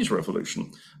Chinese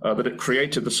Revolution, that it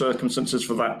created the circumstances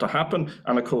for that to happen.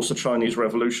 And of course, the Chinese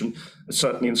Revolution,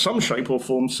 certainly in some shape or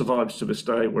form, survives to this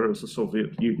day, whereas the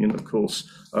Soviet Union, of course,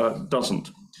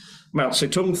 doesn't. Mao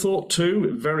Zedong thought,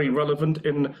 too, very relevant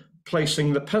in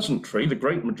placing the peasantry, the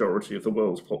great majority of the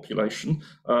world's population,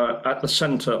 at the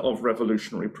centre of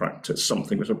revolutionary practice,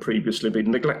 something that had previously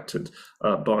been neglected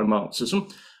by Marxism.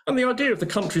 And the idea of the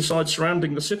countryside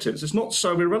surrounding the cities is not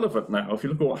so irrelevant now. If you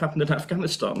look at what happened in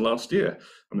Afghanistan last year,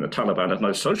 I mean, the Taliban had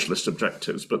no socialist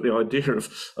objectives, but the idea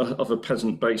of a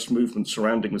peasant-based movement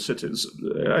surrounding the cities,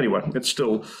 anyway, it's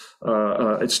still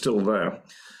there.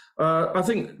 I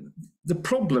think the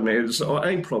problem is, or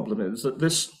a problem is, that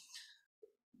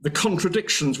the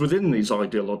contradictions within these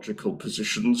ideological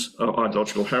positions,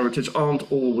 ideological heritage,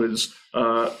 aren't always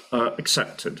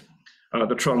accepted.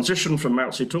 The transition from Mao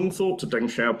Zedong thought to Deng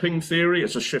Xiaoping theory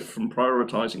is a shift from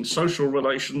prioritizing social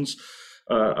relations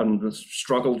and the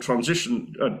struggle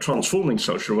transforming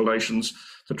social relations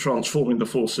to transforming the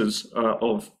forces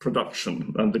of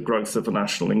production and the growth of a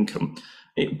national income.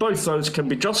 Both those can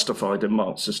be justified in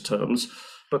Marxist terms,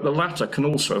 but the latter can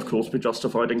also, of course, be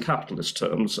justified in capitalist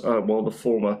terms, while the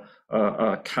former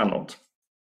cannot.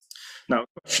 Now,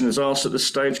 a question is asked at this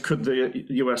stage, could the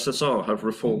USSR have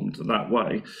reformed that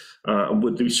way? And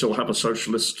would we still have a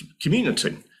socialist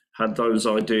community had those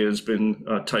ideas been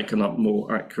taken up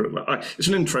more accurately? It's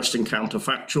an interesting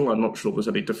counterfactual. I'm not sure there's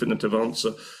any definitive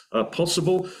answer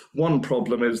possible. One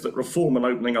problem is that reform and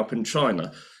opening up in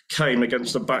China came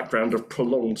against a background of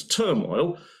prolonged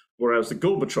turmoil, whereas the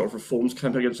Gorbachev reforms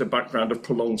came against a background of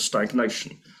prolonged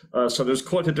stagnation. So there's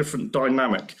quite a different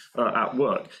dynamic at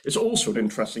work. It's also an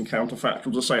interesting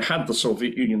counterfactual to say, had the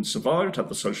Soviet Union survived, had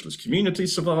the socialist community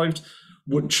survived,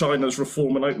 would China's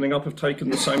reform and opening up have taken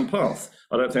the same path?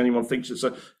 I don't think anyone thinks it's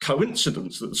a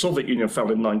coincidence that the Soviet Union fell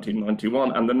in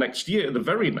 1991, and the next year, the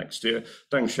very next year,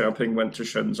 Deng Xiaoping went to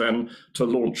Shenzhen to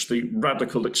launch the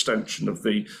radical extension of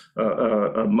the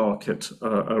market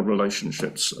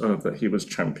relationships that he was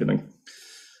championing.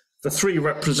 The 3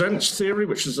 represents theory,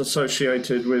 which is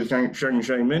associated with Jiang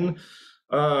Zemin,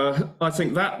 I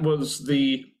think that was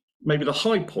maybe the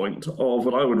high point of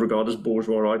what I would regard as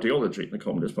bourgeois ideology in the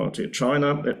Communist Party of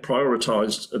China. It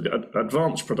prioritized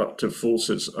advanced productive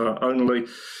forces only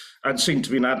and seemed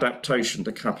to be an adaptation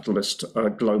to capitalist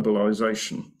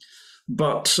globalization.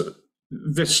 But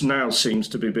this now seems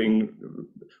to be being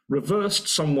reversed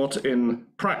somewhat in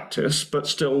practice, but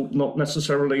still not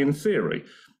necessarily in theory.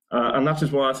 And that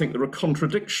is why I think there are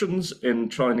contradictions in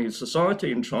Chinese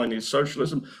society, in Chinese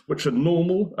socialism, which are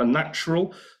normal and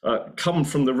natural, come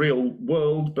from the real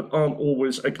world, but aren't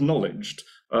always acknowledged,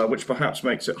 which perhaps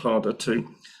makes it harder to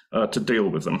deal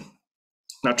with them.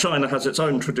 Now, China has its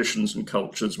own traditions and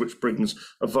cultures, which brings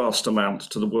a vast amount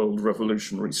to the world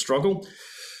revolutionary struggle.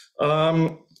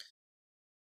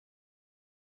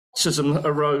 Marxism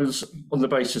arose on the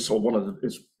basis, or one of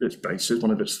its bases,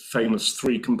 one of its famous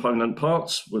 3-component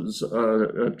parts was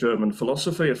German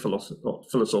philosophy, a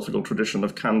philosophical tradition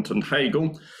of Kant and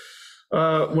Hegel.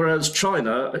 whereas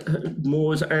China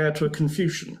more is heir to a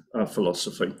Confucian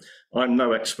philosophy. I'm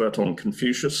no expert on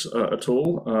Confucius at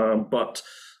all, but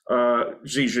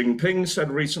Xi Jinping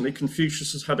said recently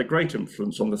Confucius has had a great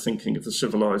influence on the thinking of the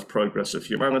civilized progress of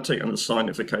humanity and the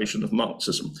signification of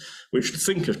Marxism. We should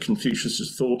think of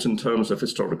Confucius's thought in terms of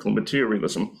historical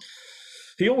materialism.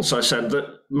 He also said that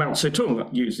Mao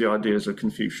Zedong used the ideas of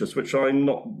Confucius, which I'm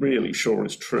not really sure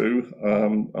is true.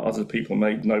 Other people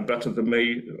may know better than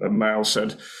me. Mao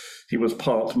said he was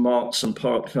part Marx and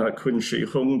part Qin Shi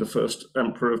Huang, the first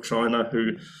emperor of China,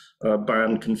 who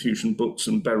banned Confucian books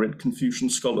and buried Confucian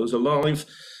scholars alive.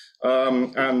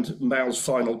 And Mao's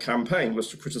final campaign was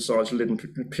to criticize Lin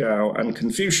Piao and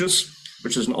Confucius,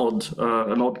 which is an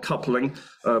odd coupling,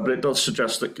 but it does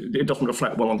suggest that it doesn't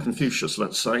reflect well on Confucius,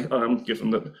 let's say,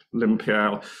 given that Lin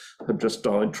Piao had just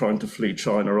died trying to flee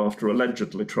China after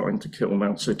allegedly trying to kill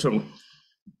Mao Zedong.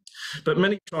 But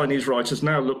many Chinese writers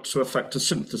now look to effect a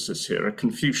synthesis here, a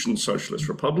Confucian socialist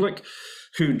republic.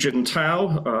 Hu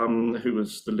Jintao, who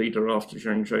was the leader after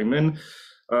Jiang Zemin,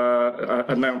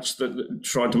 announced that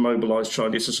tried to mobilize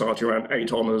Chinese society around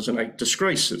 8 honors and 8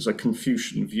 disgraces, a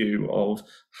Confucian view of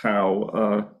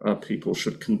how people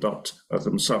should conduct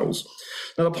themselves.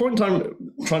 Now, the point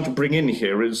I'm trying to bring in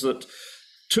here is that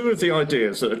 2 of the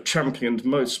ideas that are championed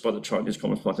most by the Chinese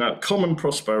Communist Party are common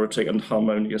prosperity and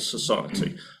harmonious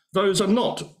society. Those are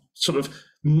not sort of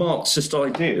Marxist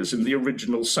ideas in the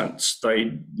original sense.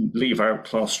 They leave out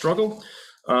class struggle.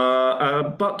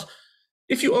 But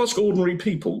if you ask ordinary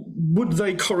people, would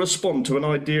they correspond to an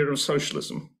idea of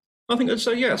socialism? I think they'd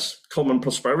say yes. Common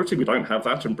prosperity, we don't have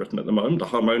that in Britain at the moment. A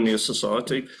harmonious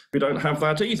society, we don't have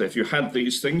that either. If you had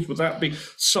these things, would that be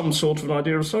some sort of an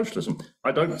idea of socialism?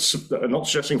 I'm not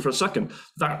suggesting for a second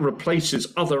that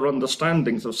replaces other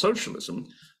understandings of socialism,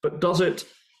 but does it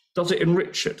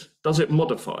enrich it? Does it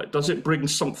modify it? Does it bring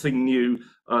something new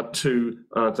to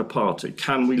the party?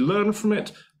 Can we learn from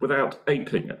it without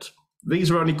aping it?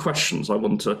 These are only questions I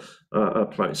want to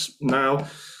place. Now,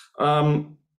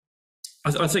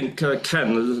 I think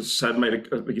Ken, as I said, made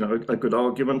a good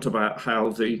argument about how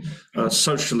the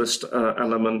socialist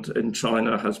element in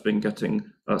China has been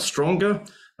getting stronger.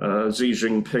 Xi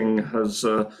Jinping has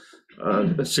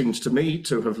it seems to me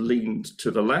to have leaned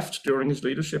to the left during his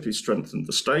leadership. He's strengthened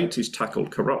the state, he's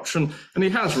tackled corruption, and he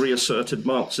has reasserted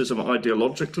Marxism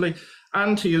ideologically,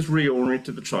 and he has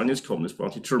reoriented the Chinese Communist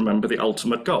Party to remember the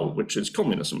ultimate goal, which is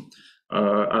communism,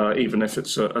 even if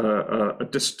it's a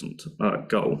distant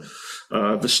goal.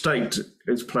 The state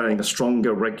is playing a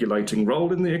stronger regulating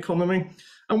role in the economy.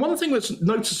 And one thing that's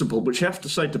noticeable, which you have to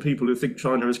say to people who think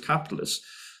China is capitalist,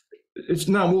 it's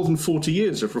now more than 40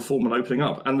 years of reform and opening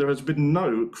up, and there has been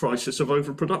no crisis of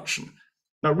overproduction.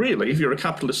 Now, really, if you're a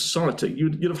capitalist society,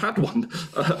 you'd have had one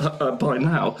by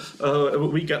now.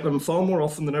 We get them far more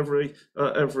often than every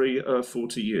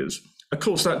 40 years. Of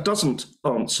course, that doesn't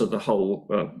answer the whole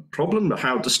problem.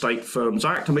 How do state firms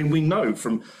act? I mean, we know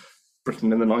from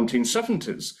Britain in the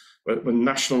 1970s, when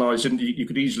nationalised, you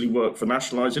could easily work for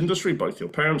nationalised industry. Both your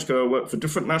parents go work for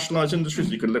different nationalised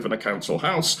industries. You could live in a council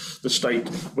house. The state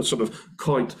was sort of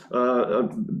quite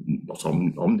not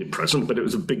omnipresent, but it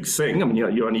was a big thing. I mean,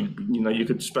 you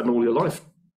could spend all your life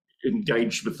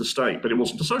engaged with the state, but it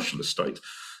wasn't a socialist state.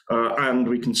 And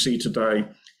we can see today,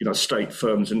 state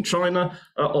firms in China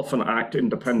often act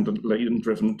independently and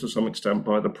driven to some extent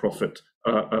by the profit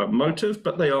motive,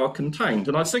 but they are contained.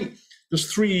 And I think there's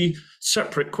 3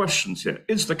 separate questions here.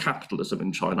 Is there capitalism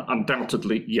in China?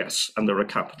 Undoubtedly, yes. And there are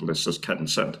capitalists, as Ken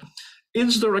said.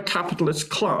 Is there a capitalist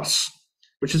class?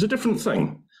 Which is a different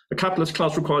thing. A capitalist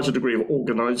class requires a degree of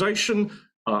organization,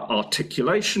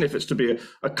 articulation. If it's to be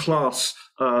a class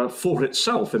for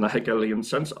itself in a Hegelian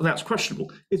sense, that's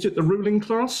questionable. Is it the ruling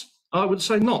class? I would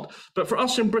say not. But for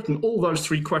us in Britain, all those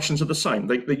 3 questions are the same.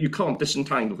 You can't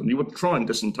disentangle them. You would try and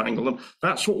disentangle them.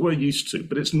 That's what we're used to,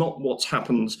 but it's not what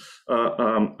happens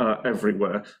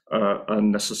everywhere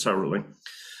necessarily.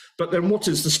 But then what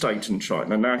is the state in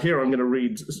China? Now, here I'm going to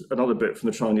read another bit from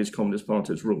the Chinese Communist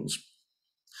Party's rules,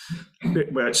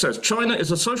 where it says, China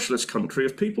is a socialist country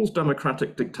of people's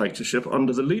democratic dictatorship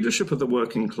under the leadership of the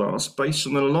working class based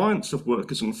on an alliance of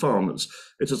workers and farmers.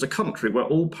 It is a country where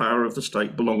all power of the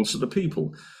state belongs to the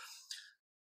people.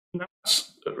 Now,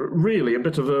 that's really a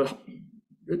bit of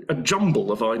a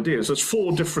jumble of ideas. There's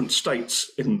 4 different states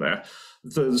in there.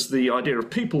 There's the idea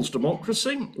of people's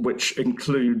democracy, which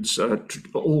includes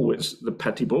always the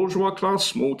petty bourgeois class,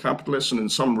 small capitalists, and in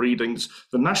some readings,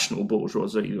 the national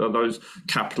bourgeoisie, those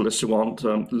capitalists who aren't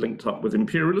linked up with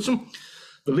imperialism.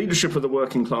 The leadership of the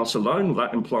working class alone,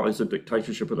 that implies the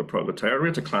dictatorship of the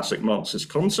proletariat, a classic Marxist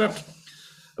concept.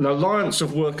 An alliance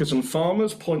of workers and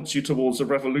farmers points you towards a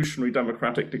revolutionary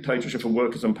democratic dictatorship of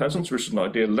workers and peasants, which is an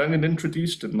idea Lenin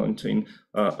introduced in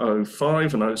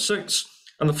 1905 and 06.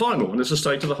 And the final one is the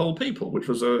state of the whole people, which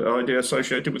was an idea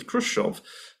associated with Khrushchev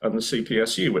and the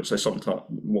CPSU, which they sometimes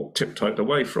tiptoed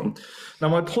away from. Now,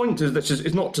 my point is this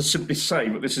is not to simply say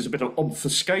that this is a bit of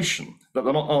obfuscation, that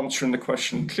they're not answering the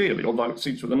question clearly, although it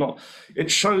seems that they're not.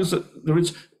 It shows that there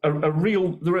is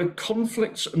there are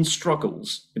conflicts and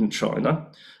struggles in China.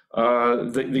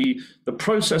 The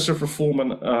process of reform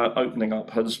and opening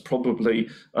up has probably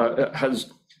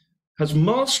has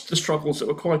masked the struggles that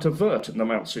were quite overt in the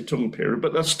Mao Zedong period,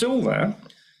 but they're still there.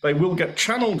 They will get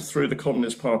channeled through the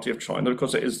Communist Party of China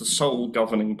because it is the sole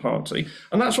governing party.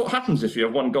 And that's what happens if you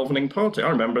have one governing party. I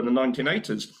remember in the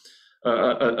 1980s,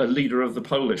 a leader of the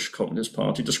Polish Communist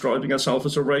Party describing herself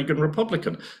as a Reagan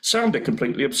Republican. Sounded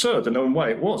completely absurd. In one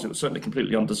way it was certainly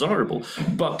completely undesirable.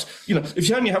 But, you know, if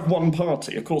you only have one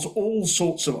party, of course, all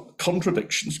sorts of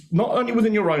contradictions, not only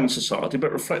within your own society,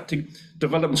 but reflecting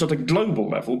developments at a global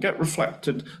level, get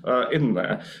reflected in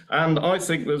there. And I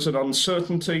think there's an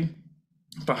uncertainty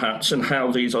perhaps in how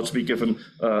these are to be given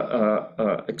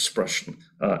expression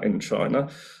in China.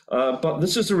 But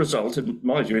this is a result, in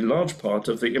my view, in large part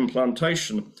of the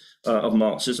implantation of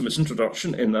Marxism, its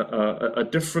introduction in a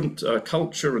different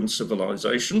culture and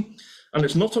civilization. And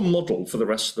it's not a model for the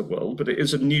rest of the world, but it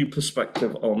is a new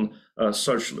perspective on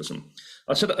socialism.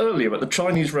 I said earlier that the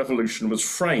Chinese Revolution was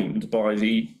framed by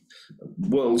the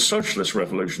world socialist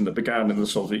revolution that began in the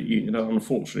Soviet Union and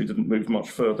unfortunately didn't move much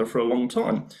further for a long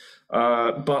time.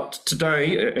 But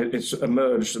today it's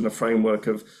emerged in the framework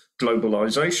of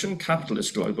globalization,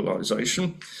 capitalist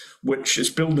globalization, which is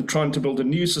trying to build a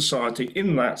new society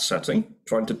in that setting,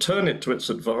 trying to turn it to its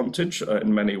advantage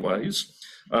in many ways,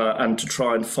 and to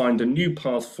try and find a new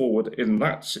path forward in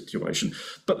that situation.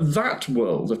 But that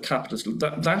world of capitalism,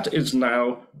 that is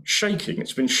now shaking.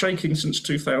 It's been shaking since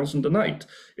 2008.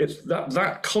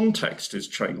 That context is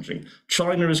changing.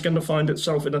 China is going to find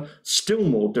itself in a still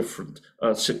more different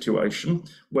situation,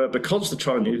 where because the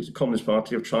Chinese Communist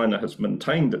Party of China has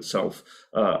maintained itself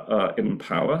in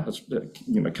power, has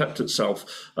kept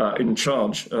itself in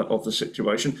charge of the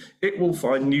situation, it will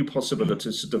find new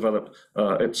possibilities to develop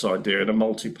its idea in a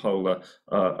multipolar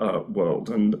world.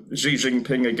 And Xi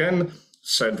Jinping again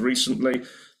said recently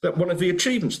that one of the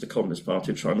achievements of the Communist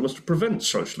Party of China was to prevent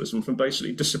socialism from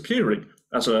basically disappearing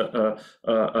as a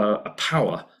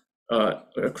power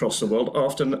across the world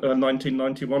after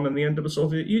 1991 and the end of the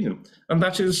Soviet Union. And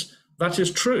that is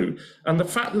true. And the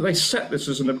fact that they set this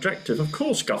as an objective, of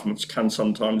course, governments can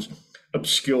sometimes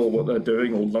obscure what they're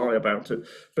doing or lie about it.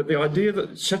 But the idea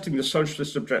that setting the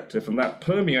socialist objective and that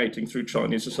permeating through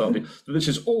Chinese society, that this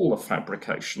is all a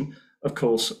fabrication, of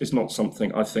course, is not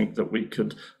something I think that we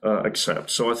could accept.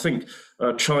 So I think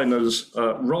China's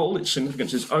role, its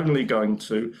significance, is only going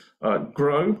to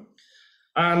grow.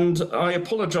 And I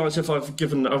apologize if I've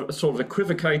given sort of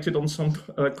equivocated on some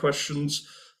questions,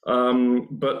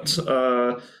 but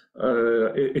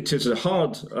it is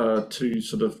hard to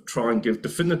sort of try and give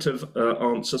definitive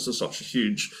answers to such a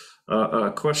huge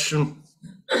question.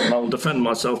 And I'll defend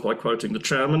myself by quoting the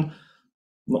chairman,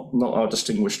 not our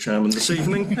distinguished chairman this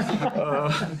evening,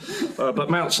 but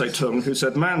Mao Zedong, who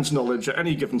said, "Man's knowledge at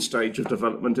any given stage of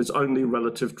development is only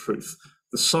relative truth.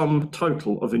 The sum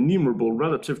total of innumerable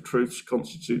relative truths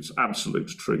constitutes absolute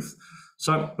truth."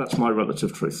 So that's my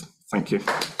relative truth. Thank you.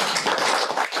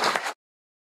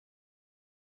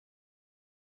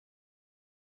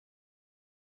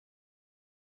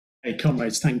 Hey,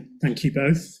 comrades, thank you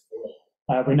both.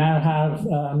 We now have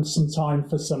some time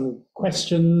for some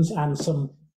questions and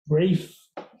some brief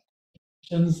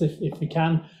questions, if we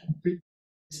can.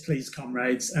 Please,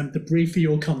 comrades, and the briefer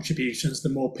your contributions, the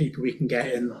more people we can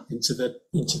get into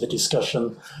the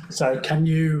discussion. So, can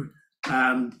you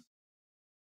do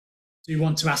you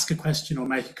want to ask a question or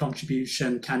make a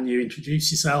contribution? Can you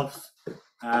introduce yourself,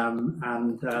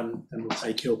 and we'll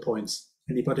take your points.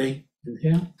 Anybody in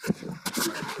here?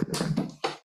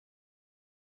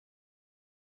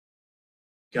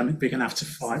 We're going to have to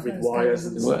fight with wires.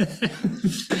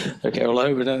 Okay, well, I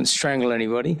hope I don't strangle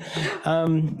anybody.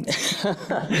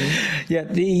 Yeah,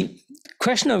 the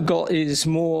question I've got is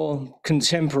more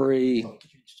contemporary.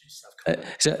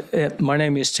 My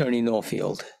name is Tony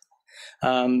Norfield.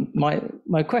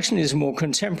 My question is more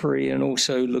contemporary and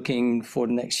also looking for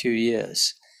the next few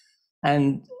years.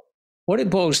 And what it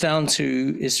boils down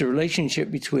to is the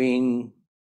relationship between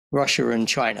Russia and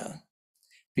China,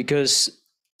 because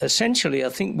essentially, I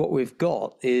think what we've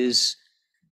got is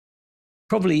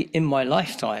probably in my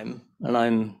lifetime, and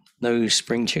I'm no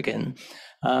spring chicken,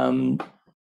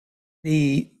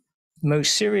 the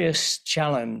most serious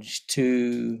challenge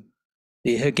to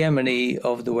the hegemony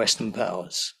of the Western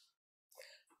powers.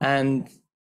 And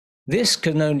this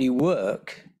can only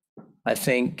work, I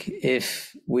think,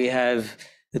 if we have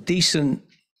a decent,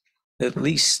 at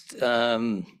least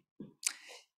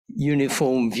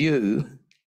uniform view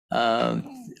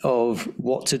of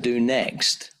what to do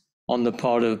next on the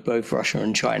part of both Russia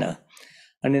and China.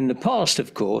 And in the past,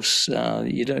 of course,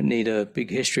 you don't need a big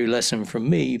history lesson from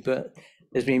me, but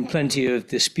there's been plenty of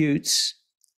disputes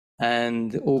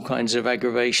and all kinds of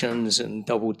aggravations and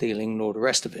double dealing and all the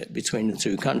rest of it between the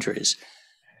two countries.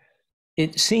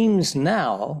 It seems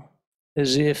now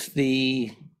as if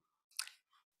the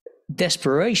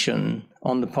desperation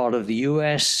on the part of the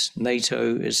US,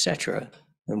 NATO, etc.,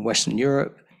 and Western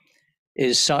Europe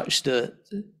is such that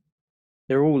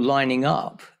they're all lining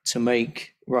up to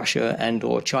make Russia and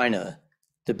or China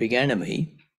the big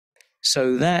enemy.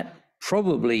 So that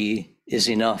probably is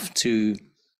enough to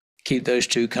keep those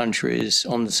two countries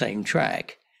on the same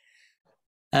track.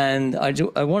 And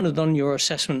I wanted on your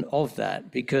assessment of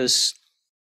that, because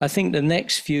I think the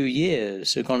next few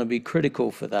years are going to be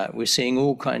critical for that. We're seeing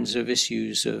all kinds of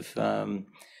issues of, the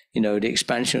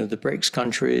expansion of the BRICS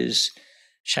countries,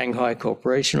 Shanghai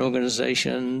Cooperation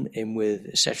Organization, in with,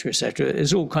 et cetera, et cetera.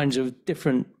 There's all kinds of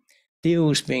different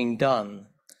deals being done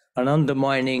and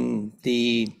undermining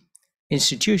the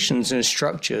institutions and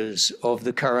structures of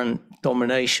the current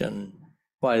domination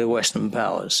by the Western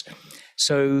powers.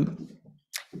 So,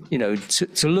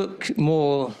 to look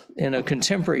more in a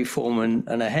contemporary form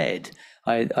and ahead,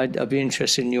 I'd be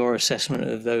interested in your assessment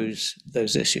of those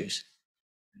issues.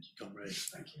 Thank you, comrade.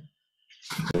 Thank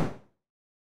you.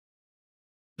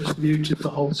 Just muted the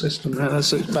whole system there.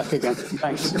 That's it. Back again.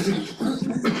 Thanks.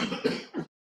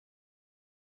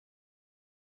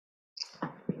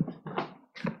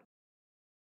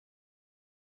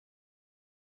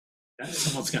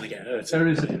 Someone's going to get hurt. There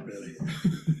is it, really.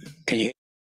 Can you?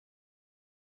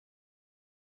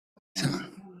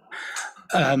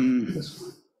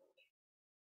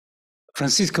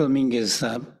 Francisco Dominguez,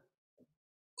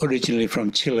 originally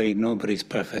from Chile. Nobody's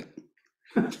perfect.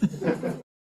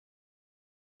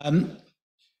 I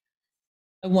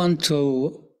want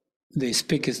the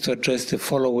speakers to address the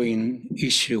following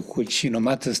issue, which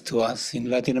matters to us in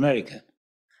Latin America.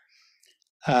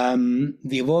 The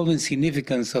evolving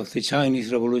significance of the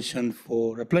Chinese Revolution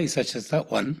for a place such as that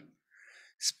one,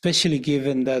 especially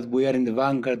given that we are in the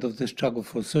vanguard of the struggle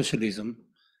for socialism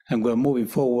and we're moving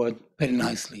forward very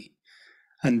nicely.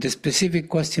 And the specific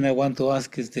question I want to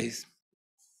ask is this.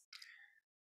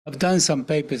 I've done some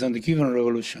papers on the Cuban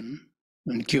Revolution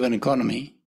and Cuban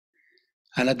economy.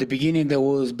 And at the beginning, there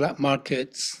was black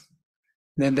markets,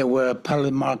 then there were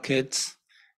parallel markets,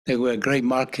 there were gray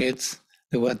markets,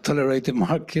 there were tolerated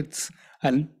markets,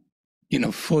 and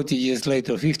 40 years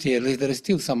later, 50 years later, there are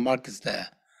still some markets there.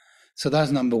 So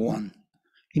that's number one.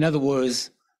 In other words,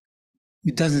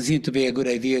 it doesn't seem to be a good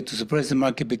idea to suppress the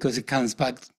market because it comes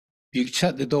back. You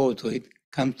shut the door to it,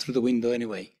 comes through the window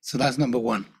anyway. So that's number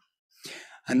one.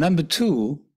 And number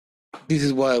two, this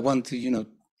is why I want to, to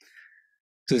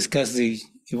discuss the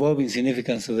evolving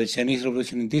significance of the Chinese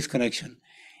Revolution in this connection.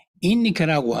 In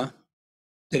Nicaragua,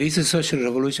 there is a social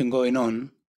revolution going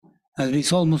on, and there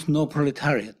is almost no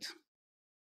proletariat.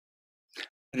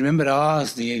 I remember I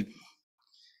asked the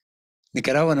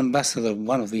Nicaraguan ambassador,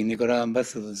 one of the Nicaraguan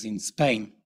ambassadors in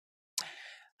Spain,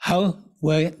 how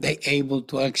were they able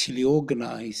to actually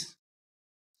organize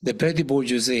the petty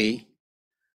bourgeoisie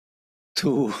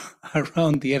to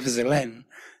around the FSLN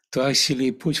to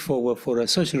actually push forward for a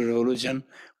social revolution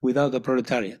without the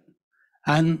proletariat.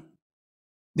 And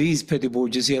these petty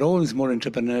bourgeoisie are all small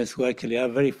entrepreneurs who actually are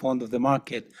very fond of the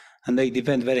market, and they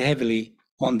depend very heavily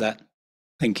on that.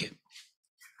 Thank you.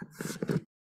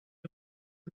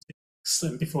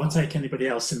 So before I take anybody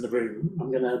else in the room,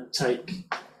 I'm going to take,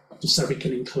 just so we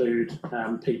can include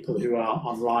people who are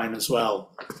online as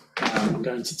well, I'm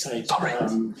going to take...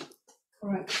 All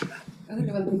right. I don't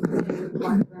know whether we can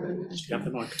microphone. You have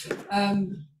the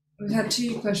microphone. We've had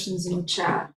two questions in the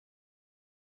chat.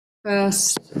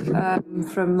 First,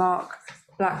 from Mark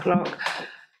Blacklock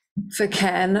for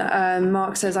Ken.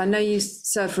 Mark says, I know you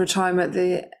served for a time at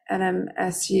the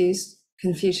NMSU's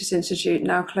Confucius Institute,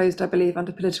 now closed, I believe,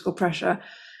 under political pressure.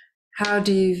 How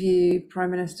do you view Prime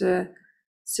Minister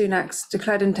Sunak's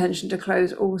declared intention to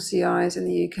close all CIs in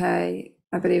the UK?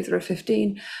 I believe there are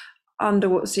 15, under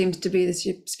what seems to be the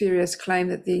spurious claim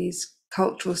that these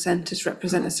cultural centres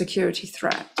represent a security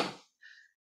threat.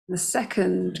 The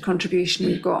second contribution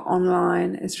we've got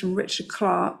online is from Richard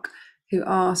Clark, who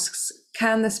asks,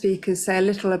 can the speakers say a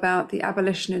little about the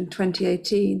abolition in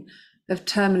 2018 of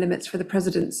term limits for the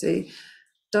presidency.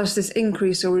 Does this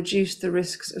increase or reduce the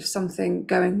risks of something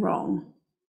going wrong?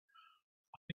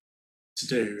 To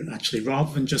do, actually,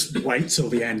 rather than just wait till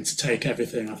the end to take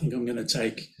everything, I think I'm going to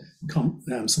take some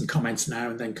comments now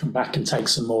and then come back and take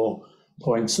some more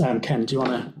points. Ken, do you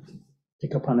want to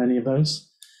pick up on any of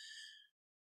those?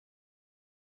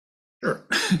 Sure.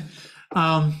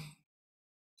 I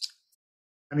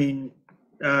mean,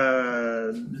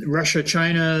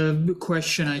 Russia-China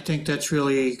question, I think that's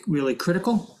really, really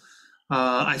critical.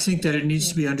 I think that it needs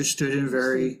to be understood in a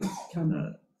very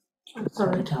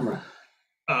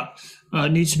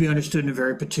needs to be understood in a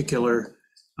very particular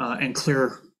and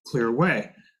clear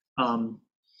way.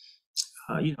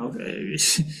 You know,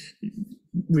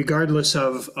 regardless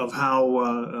of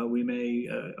how we may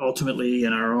ultimately,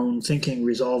 in our own thinking,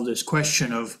 resolve this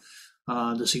question of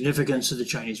the significance of the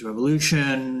Chinese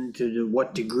Revolution, to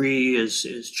what degree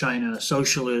is China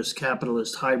socialist,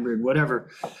 capitalist, hybrid, whatever.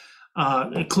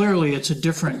 Clearly, it's a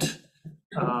different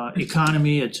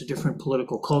economy, it's a different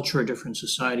political culture, a different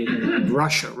society than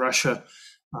Russia. Russia,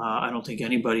 I don't think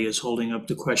anybody is holding up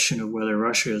the question of whether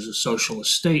Russia is a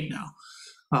socialist state now.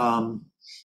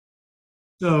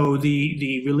 So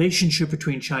the relationship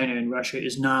between China and Russia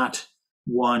is not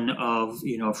one of,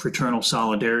 you know, fraternal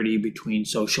solidarity between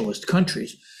socialist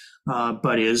countries,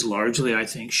 but is largely, I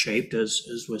think, shaped,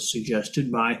 as was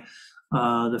suggested, by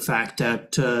the fact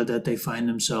that that they find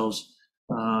themselves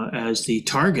as the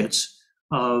targets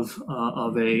of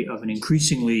an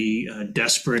increasingly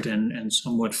desperate and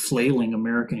somewhat flailing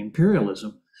American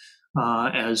imperialism,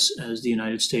 as the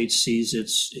United States sees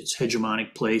its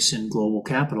hegemonic place in global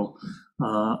capital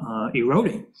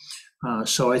eroding.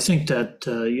 So I think that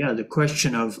yeah, the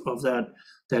question of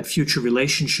that future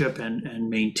relationship and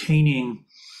maintaining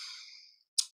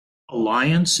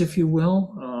alliance, if you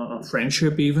will, a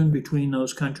friendship even between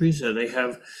those countries. They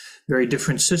have very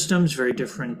different systems, very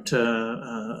different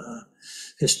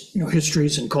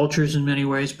histories and cultures in many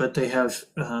ways, but they have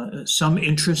some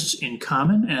interests in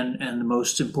common, and the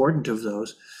most important of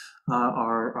those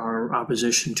are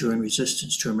opposition to and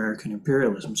resistance to American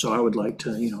imperialism. So I would like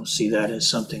to, you know, see that as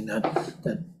something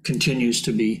that continues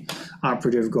to be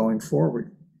operative going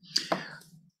forward.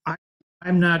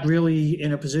 I'm not really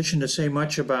in a position to say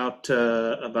much about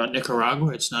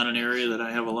Nicaragua. It's not an area that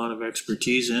I have a lot of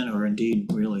expertise in, or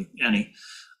indeed really any.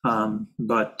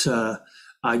 But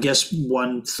I guess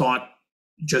one thought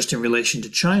just in relation to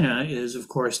China is, of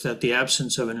course, that the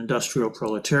absence of an industrial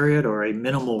proletariat, or a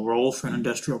minimal role for an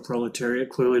industrial proletariat,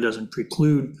 clearly doesn't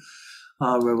preclude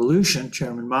revolution.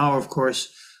 Chairman Mao, of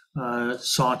course,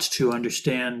 sought to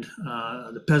understand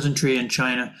the peasantry in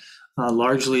China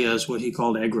largely as what he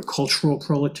called agricultural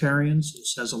proletarians.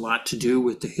 This has a lot to do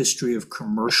with the history of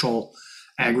commercial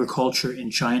agriculture in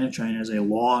China. China has a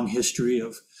long history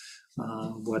of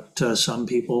what some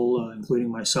people,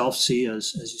 including myself, see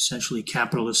as essentially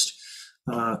capitalist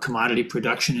commodity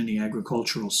production in the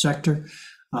agricultural sector.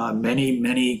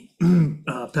 Many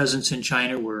peasants in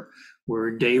China were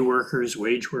day workers,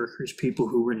 wage workers, people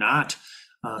who were not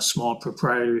small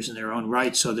proprietors in their own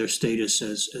right. So their status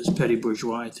as petty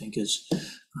bourgeois, I think, is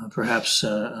perhaps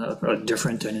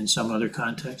different than in some other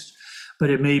contexts. But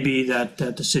it may be that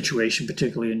the situation,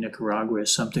 particularly in Nicaragua,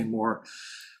 is something more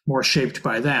shaped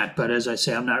by that. But as I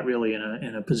say, I'm not really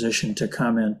in a position to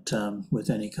comment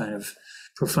with any kind of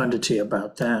profundity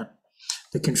about that.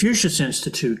 The Confucius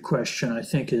Institute question, I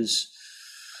think, is,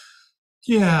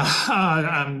 yeah,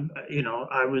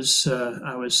 I was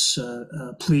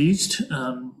pleased.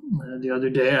 The other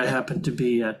day, I happened to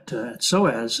be at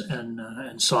SOAS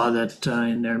and saw that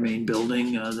in their main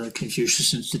building, the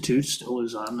Confucius Institute still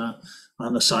is on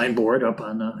the signboard up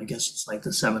on I guess it's like the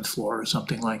 7th floor or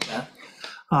something like that.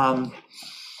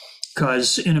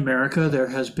 Because in America, there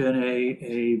has been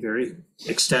a very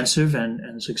extensive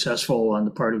and successful, on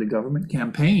the part of the government,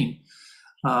 campaign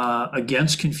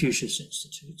against Confucius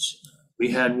Institutes.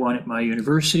 We had one at my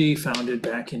university, founded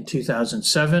back in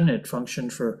 2007. It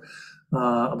functioned for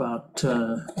about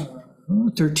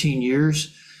 13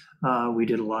 years. We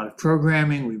did a lot of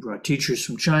programming. We brought teachers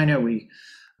from China. We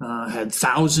had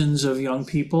thousands of young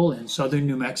people in southern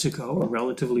New Mexico, a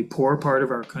relatively poor part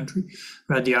of our country,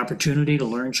 who had the opportunity to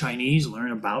learn Chinese,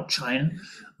 learn about China.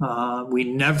 We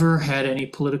never had any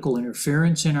political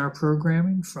interference in our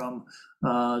programming from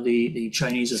the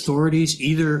Chinese authorities,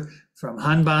 either from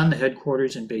Hanban, the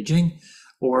headquarters in Beijing,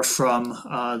 or from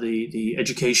the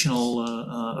educational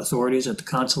authorities at the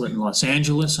consulate in Los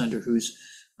Angeles, under whose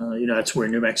that's where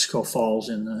New Mexico falls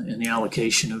in the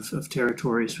allocation of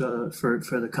territories for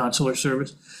the consular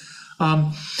service.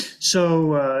 Our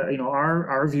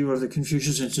view of the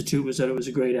Confucius Institute was that it was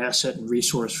a great asset and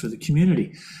resource for the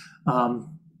community.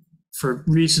 For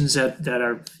reasons that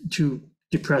are too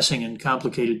depressing and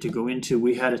complicated to go into,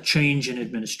 we had a change in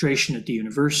administration at the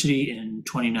university in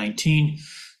 2019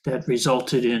 that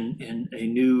resulted in a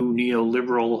new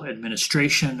neoliberal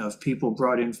administration of people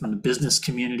brought in from the business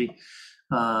community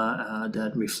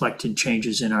that reflected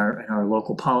changes in our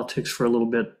local politics for a little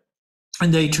bit.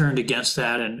 And they turned against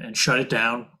that and shut it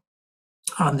down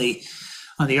on the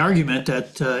argument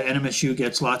that NMSU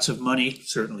gets lots of money,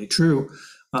 certainly true,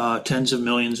 tens of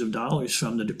millions of dollars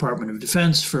from the Department of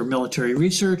Defense for military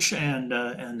research, and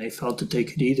they felt that they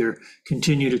could either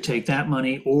continue to take that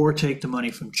money or take the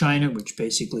money from China, which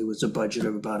basically was a budget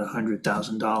of about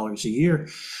 $100,000 a year.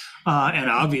 And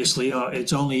obviously,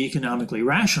 it's only economically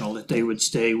rational that they would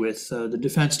stay with the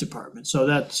Defense Department. So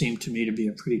that seemed to me to be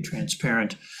a pretty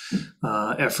transparent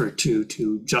effort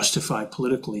to justify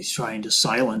politically trying to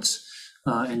silence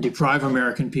and deprive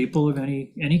American people of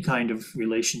any kind of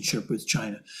relationship with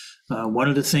China. One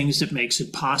of the things that makes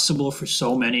it possible for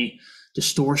so many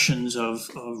distortions of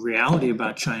reality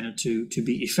about China to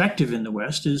be effective in the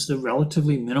West is the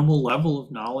relatively minimal level of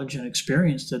knowledge and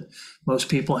experience that most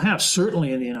people have,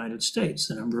 certainly in the United States.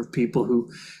 The number of people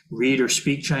who read or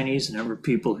speak Chinese, the number of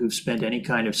people who've spent any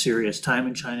kind of serious time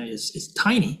in China is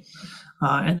tiny.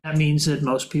 And that means that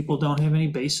most people don't have any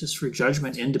basis for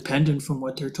judgment independent from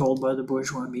what they're told by the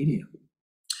bourgeois media.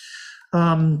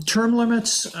 Term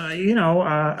limits,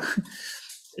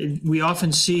 we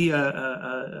often see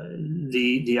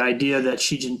the idea that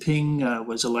Xi Jinping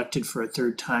was elected for a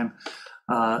third time.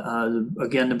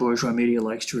 Again, the bourgeois media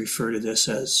likes to refer to this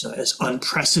as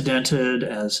unprecedented,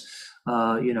 as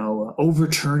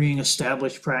overturning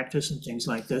established practice and things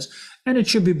like this. And it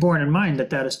should be borne in mind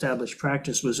that established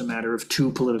practice was a matter of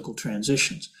two political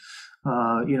transitions.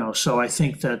 So I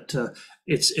think that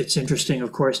it's interesting,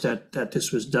 of course, that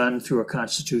this was done through a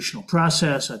constitutional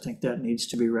process. I think that needs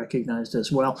to be recognized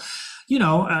as well.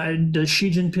 Does Xi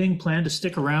Jinping plan to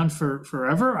stick around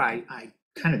forever? I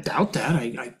kind of doubt that.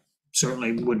 I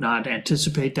certainly would not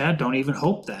anticipate that. Don't even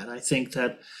hope that. I think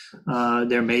that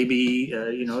there may be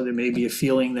a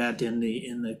feeling that in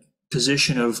the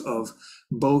position of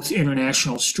both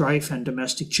international strife and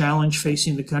domestic challenge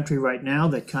facing the country right now,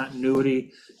 that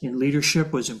continuity in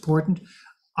leadership was important.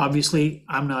 Obviously,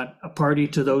 I'm not a party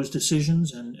to those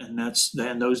decisions, and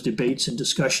those debates and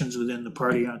discussions within the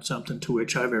party aren't something to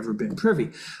which I've ever been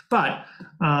privy. But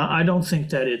I don't think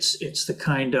that it's the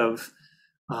kind of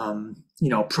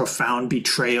profound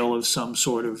betrayal of some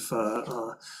sort of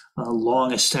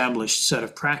long-established set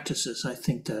of practices. I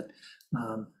think that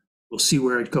we'll see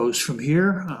where it goes from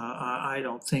here. I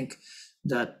don't think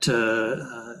that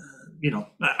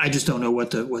I just don't know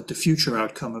what the future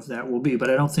outcome of that will be. But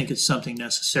I don't think it's something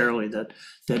necessarily that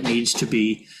needs to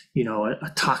be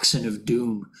a toxin of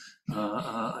doom.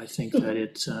 I think that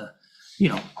it's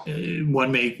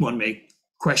one may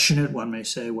question it. One may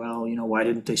say, well, why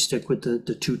didn't they stick with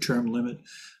the two-term limit?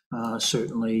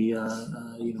 Certainly,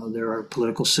 there are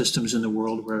political systems in the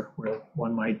world where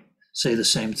one might say the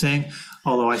same thing.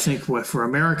 Although I think for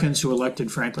Americans who elected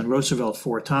Franklin Roosevelt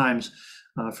 4 times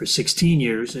for 16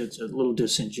 years, it's a little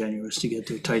disingenuous to get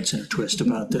their tights in a twist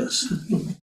about this.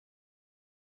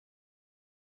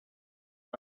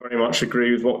 Very much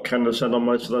agree with what Ken has said on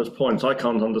most of those points. I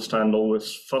can't understand all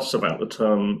this fuss about the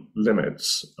term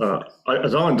limits.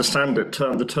 As I understand it,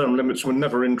 the term limits were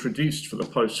never introduced for the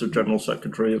posts of General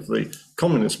Secretary of the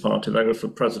Communist Party. They were for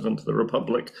President of the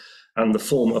Republic, and the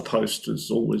former post is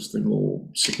always the more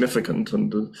significant. And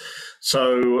both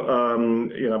Mao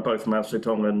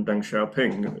Zedong and Deng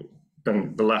Xiaoping,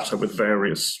 the latter with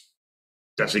various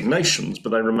designations, but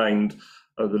they remained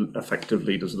the effective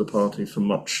leaders of the party for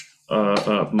much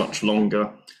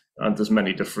longer. And there's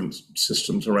many different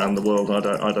systems around the world.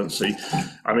 I don't see.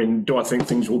 I mean, do I think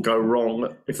things will go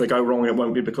wrong? If they go wrong, it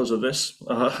won't be because of this.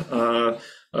 I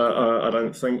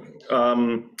don't think.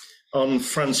 On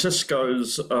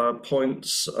Francisco's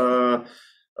points, I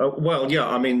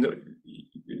mean,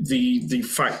 the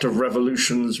fact of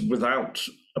revolutions without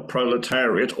a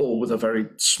proletariat or with a very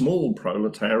small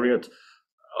proletariat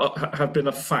have been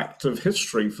a fact of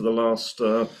history for the last,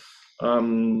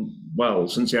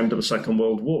 since the end of the Second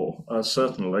World War,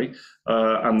 certainly.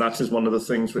 And that is one of the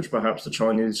things which perhaps the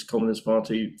Chinese Communist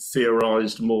Party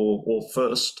theorized more or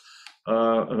first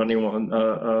of anyone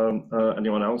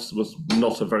else. There was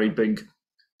not a very big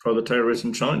proletariat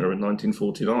in China in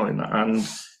 1949, and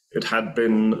it had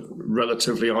been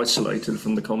relatively isolated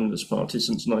from the Communist Party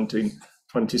since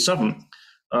 1927.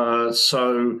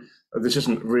 So this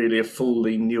isn't really a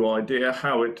fully new idea.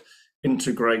 How it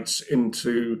integrates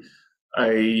into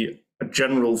a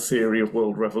general theory of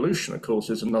world revolution, of course,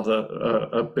 is another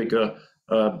a bigger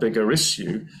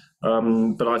issue.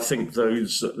 But I think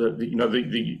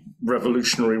the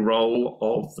revolutionary role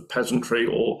of the peasantry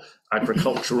or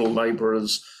agricultural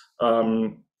labourers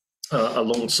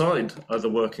alongside the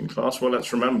working class. Well,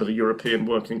 let's remember the European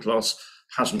working class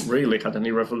hasn't really had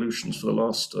any revolutions for the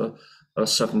last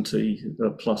 70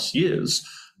 plus years.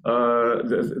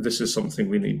 This is something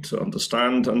we need to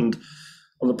understand. And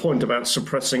on the point about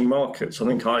suppressing markets, I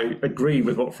think I agree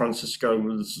with what Francisco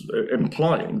was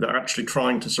implying, that actually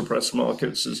trying to suppress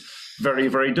markets is very,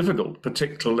 very difficult,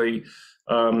 particularly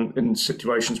in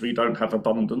situations where you don't have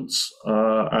abundance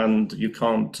and you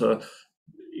can't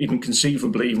even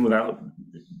conceivably, even without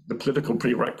the political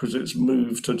prerequisites,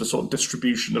 move to the sort of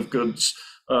distribution of goods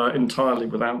entirely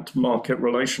without market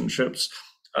relationships.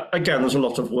 Again, there's a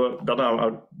lot of work done.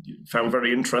 I found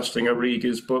very interesting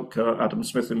Arrighi's book, Adam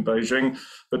Smith in Beijing,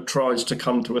 that tries to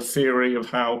come to a theory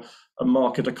of how a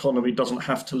market economy doesn't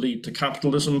have to lead to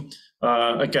capitalism.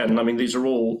 Again, I mean, this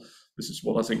is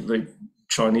what I think the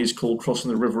Chinese call crossing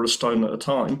the river a stone at a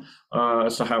time,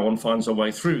 as to how one finds a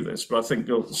way through this. But I think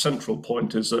the central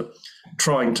point is that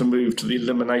trying to move to the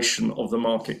elimination of the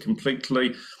market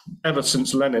completely, ever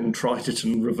since Lenin tried it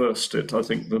and reversed it, I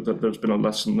think that there's been a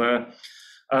lesson there.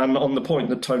 And on the point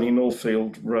that Tony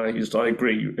Norfield raised, I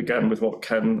agree again with what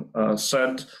Ken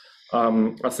said.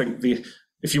 I think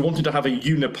if you wanted to have a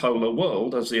unipolar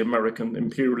world, as the American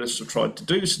imperialists have tried to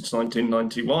do since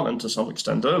 1991 and to some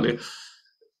extent earlier,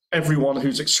 everyone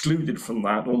who's excluded from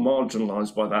that or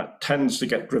marginalized by that tends to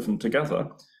get driven together,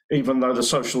 even though the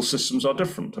social systems are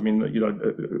different. I mean,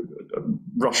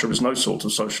 Russia is no sort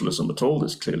of socialism at all.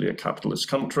 It's clearly a capitalist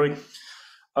country.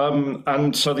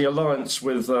 And so the alliance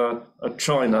with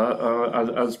China,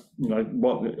 as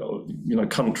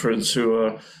countries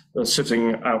who are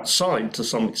sitting outside to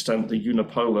some extent the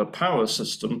unipolar power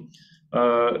system,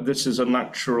 this is a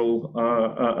natural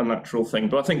thing.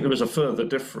 But I think there is a further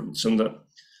difference in that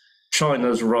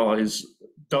China's rise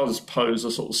does pose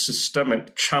a sort of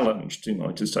systemic challenge to the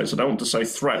United States. I don't want to say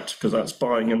threat, because that's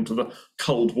buying into the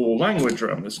Cold War language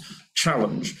around this.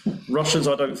 Challenge. Russia's,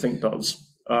 I don't think, does.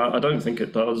 I don't think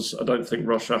it does. I don't think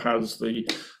Russia has the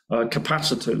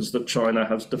capacities that China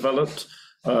has developed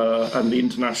and the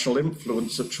international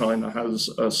influence that China has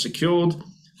secured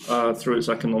through its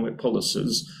economic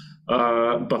policies.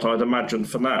 But I'd imagine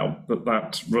for now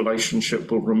that relationship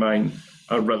will remain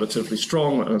relatively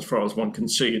strong, and as far as one can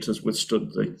see, it has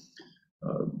withstood the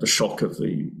shock of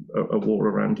a war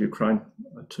around Ukraine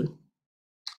too.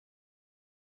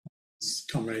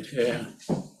 Comrade here.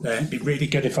 It'd be really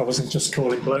good if I wasn't just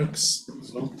calling blokes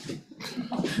as well.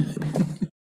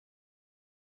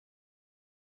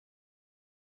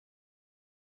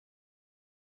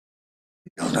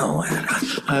 No,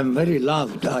 I'm very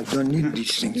loud. I don't need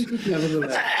these things.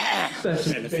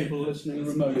 People listening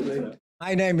remotely.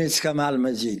 My name is Kamal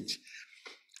Majid.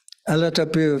 A lot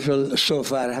of people so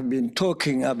far have been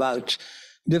talking about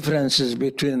differences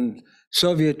between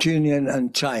Soviet Union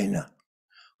and China.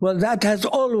 Well, that has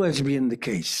always been the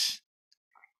case.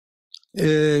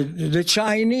 The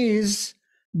Chinese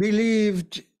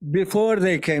believed before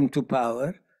they came to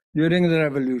power, during the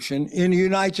revolution, in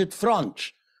united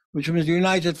front, which means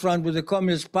united front with the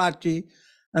Communist Party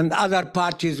and other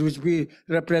parties which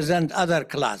represent other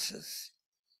classes.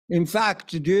 In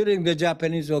fact, during the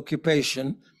Japanese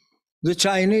occupation, the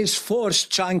Chinese forced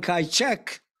Chiang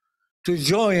Kai-shek to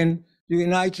join the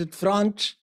United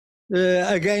Front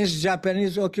against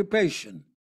Japanese occupation.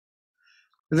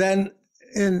 Then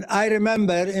I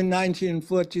remember in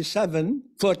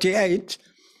 1948,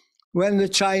 when the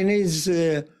Chinese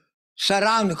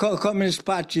Communist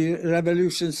Party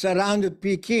revolution surrounded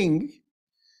Peking,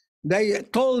 they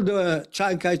told the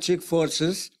Chiang Kai-shek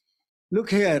forces,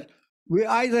 look here, we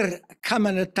either come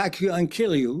and attack you and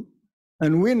kill you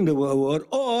and win the war,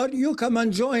 or you come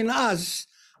and join us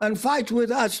and fight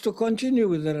with us to continue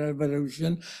with the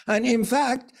revolution. And in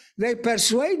fact, they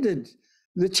persuaded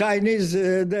the Chinese,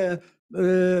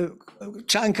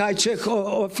 Chiang Kai-shek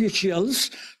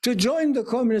officials to join the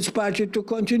Communist Party to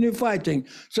continue fighting.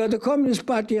 So the Communist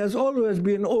Party has always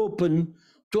been open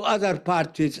to other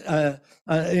parties,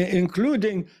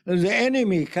 including the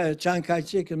enemy, Chiang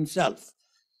Kai-shek himself.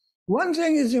 One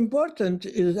thing is important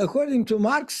is, according to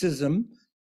Marxism,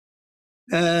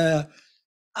 a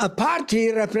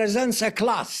party represents a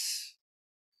class.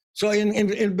 So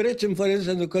in Britain, for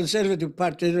instance, the Conservative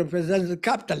Party represents the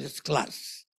capitalist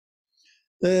class.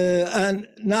 And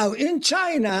now in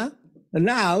China,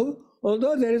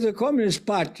 although there is a Communist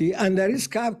Party and there is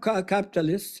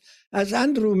capitalists, as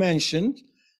Andrew mentioned,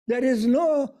 there is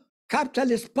no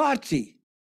capitalist party.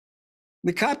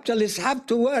 The capitalists have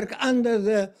to work under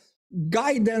the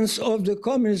guidance of the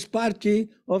Communist Party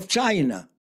of China.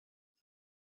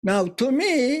 Now, to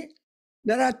me,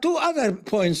 there are two other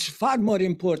points far more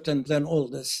important than all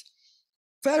this.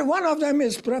 Well, one of them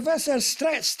is Professor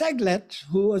Steglet,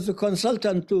 who was a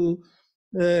consultant to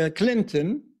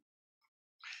Clinton,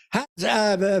 has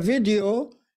a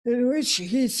video in which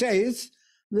he says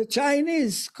the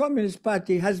Chinese Communist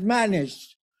Party has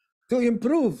managed to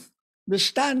improve the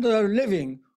standard of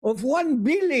living of 1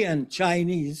 billion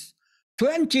Chinese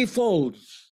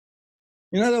 20-folds.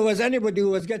 In other words, anybody who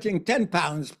was getting 10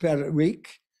 pounds per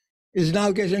week is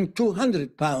now getting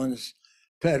 200 pounds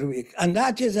per week. And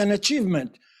that is an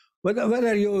achievement.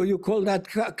 Whether you call that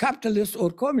capitalist or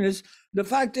communist, the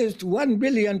fact is 1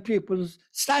 billion people's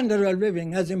standard of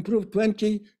living has improved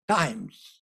 20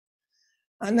 times.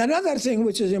 And another thing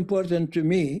which is important to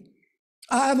me,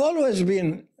 I have always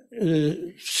been,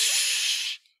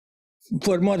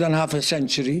 for more than half a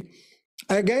century,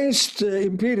 against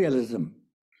imperialism,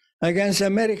 against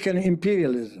American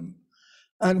imperialism.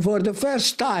 And for the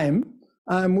first time,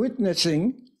 I'm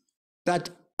witnessing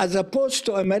that as opposed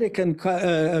to American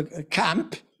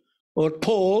camp or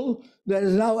pole, there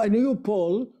is now a new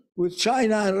pole with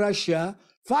China and Russia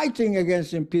fighting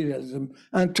against imperialism.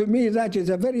 And to me, that is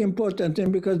a very important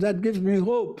thing because that gives me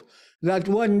hope that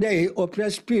one day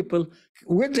oppressed people,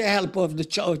 with the help of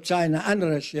China and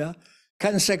Russia,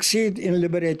 can succeed in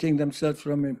liberating themselves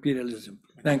from imperialism.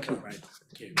 Thank you. Right.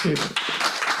 Thank you.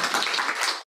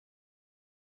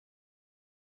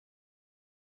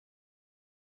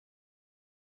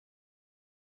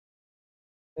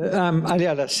 Ali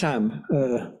Al-Assam,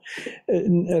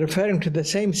 referring to the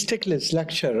same Stiglitz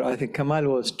lecture, I think Kamal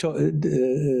was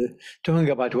talking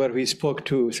about, where we spoke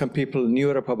to some people in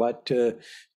Europe about 2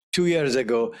 years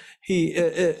ago.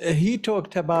 He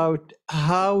talked about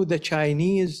how the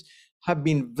Chinese have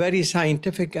been very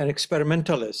scientific and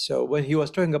experimentalists. So when he was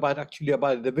talking about actually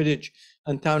about the village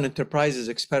and town enterprises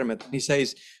experiment, he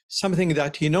says something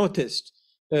that he noticed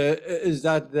is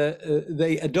that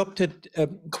they adopted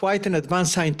quite an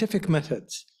advanced scientific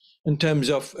methods in terms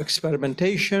of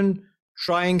experimentation,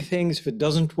 trying things. If it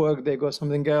doesn't work, they go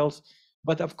something else.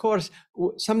 But of course,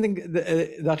 something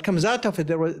that comes out of it,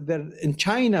 there in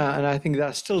China, and I think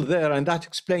that's still there, and that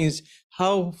explains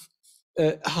how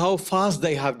fast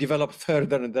they have developed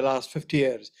further in the last 50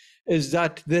 years, is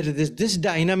that there is this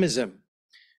dynamism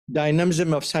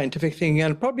of scientific thinking,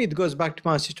 and probably it goes back to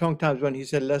Mao Zedong times when he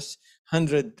said, "Less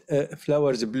 100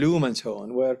 flowers bloom," and so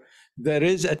on, where there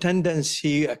is a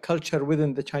tendency, a culture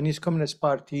within the Chinese Communist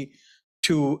Party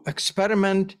to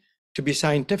experiment, to be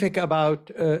scientific about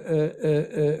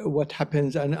what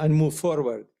happens and move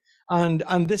forward.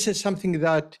 And this is something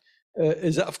that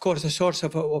is, of course, a source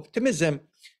of optimism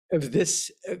if this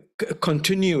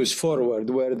continues forward,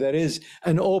 where there is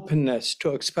an openness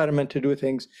to experiment, to do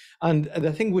things. And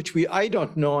the thing which I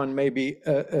don't know, and maybe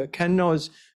Ken knows,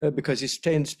 because he's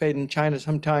stayed in Spain and China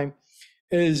sometime,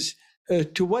 is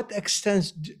to what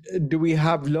extent do we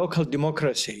have local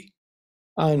democracy?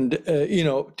 And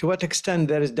to what extent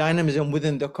there is dynamism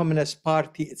within the Communist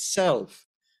Party itself,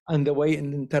 and the way it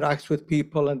interacts with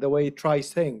people and the way it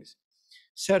tries things.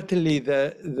 Certainly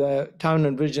the town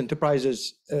and village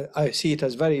enterprises, I see it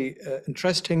as very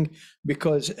interesting,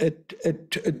 because it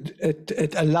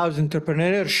allows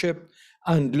entrepreneurship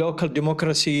and local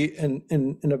democracy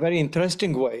in a very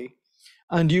interesting way.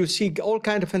 And you see all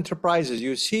kinds of enterprises.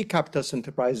 You see capitalist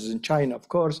enterprises in China, of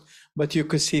course, but you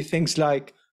could see things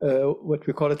like what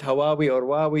we call it Huawei or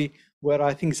Huawei, where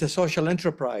I think it's a social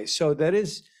enterprise. So there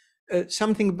is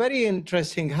something very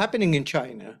interesting happening in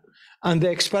China, and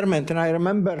they experiment. And I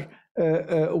remember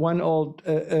one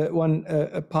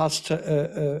past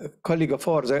colleague of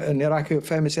ours, an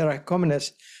famous Iraqi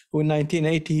communist, who in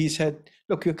 1980 he said,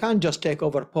 "Look, you can't just take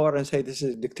over power and say this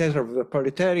is a dictator of the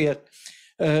proletariat,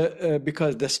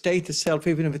 because the state itself,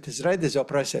 even if it is red, is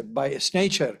oppressive by its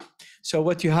nature. So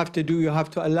what you have to do, you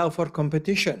have to allow for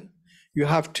competition. You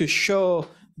have to show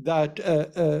that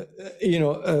a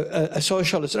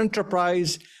socialist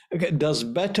enterprise does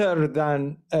better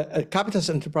than a capitalist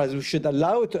enterprise. We should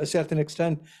allow it to a certain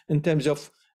extent in terms of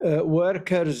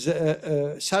workers'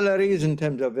 salaries, in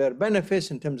terms of their benefits,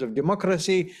 in terms of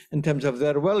democracy, in terms of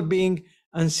their well-being,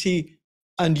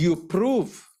 and you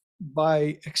prove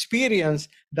by experience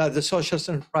that the socialist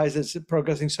enterprise is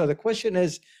progressing." So the question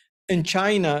is, in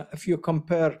China, if you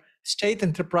compare state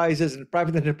enterprises and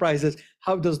private enterprises,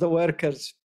 how does the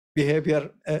workers'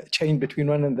 behavior change between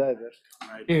one and the other?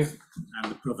 Right. And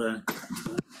the brother.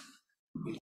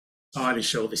 entirely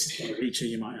sure this is going to reach you.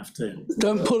 You might have to.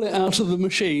 Don't pull it out of the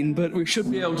machine, but we should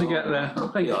be able to get there.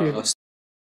 Thank you.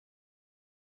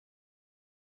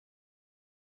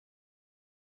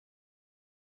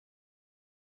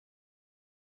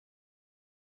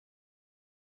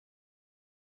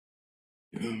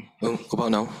 Oh, what about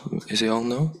now? Is it on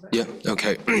now? Yeah,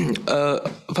 okay.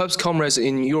 Perhaps comrades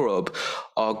in Europe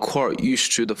are quite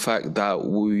used to the fact that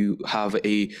we have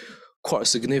a quite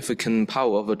significant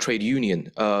power of a trade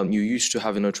union. You're used to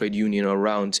having a trade union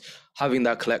around having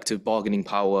that collective bargaining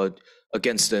power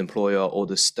against the employer or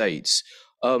the states.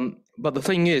 But the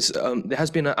thing is, there has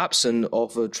been an absence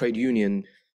of a trade union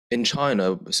in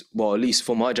China, well, at least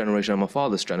for my generation and my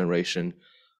father's generation.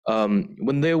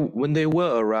 When they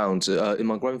were around in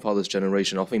my grandfather's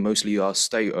generation, I think mostly are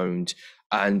state-owned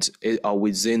and are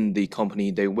within the company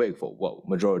they work for. Well,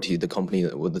 majority of the company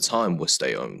at the time was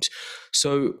state-owned.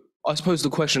 So I suppose the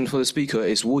question for the speaker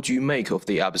is, what do you make of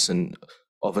the absence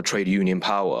of a trade union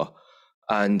power?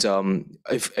 And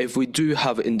if we do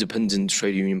have independent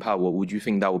trade union power, would you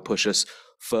think that would push us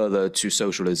further to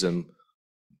socialism?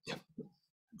 Yeah.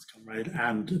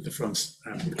 And at the front,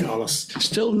 Carlos.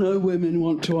 Still no women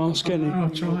want to ask any. I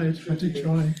tried. I did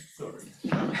try.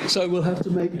 Sorry. So we'll have to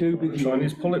make do with you.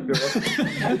 Chinese Politburo.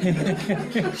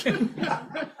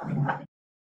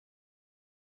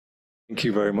 Thank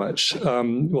you very much.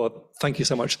 Well, thank you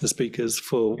so much to the speakers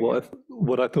for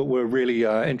what I thought were really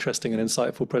interesting and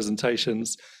insightful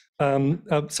presentations.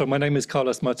 So my name is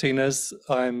Carlos Martinez.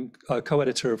 I'm a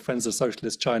co-editor of Friends of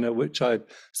Socialist China, which I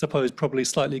suppose probably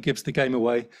slightly gives the game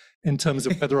away in terms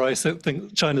of whether I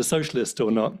think China's socialist or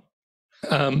not.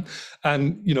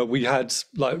 And, you know, we had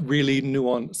like really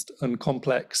nuanced and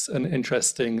complex and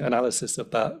interesting analysis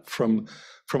of that from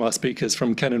our speakers,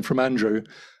 from Ken and from Andrew.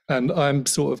 And I'm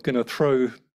sort of going to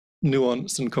throw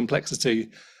nuance and complexity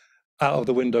out of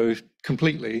the window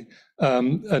completely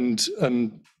and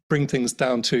bring things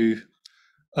down to,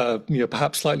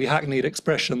 perhaps slightly hackneyed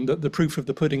expression that the proof of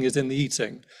the pudding is in the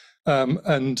eating.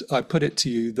 And I put it to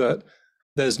you that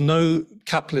there's no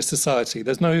capitalist society,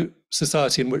 there's no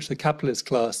society in which the capitalist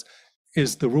class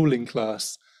is the ruling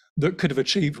class that could have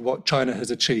achieved what China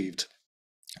has achieved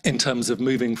in terms of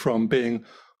moving from being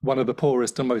one of the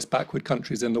poorest and most backward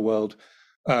countries in the world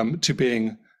to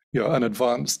being, an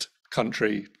advanced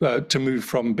country, to move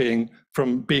from being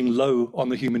low on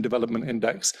the Human Development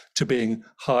Index to being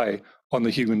high on the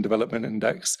Human Development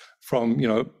Index, from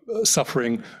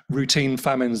suffering routine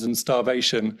famines and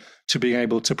starvation to being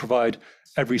able to provide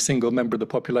every single member of the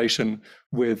population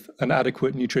with an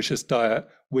adequate, nutritious diet,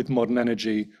 with modern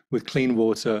energy, with clean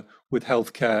water, with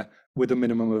healthcare, with a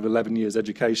minimum of 11 years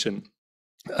education,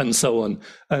 and so on.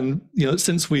 And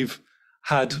since we've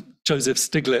had Joseph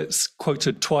Stiglitz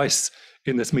quoted twice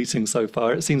in this meeting so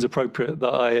far, it seems appropriate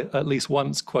that I at least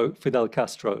once quote Fidel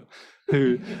Castro,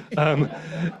 who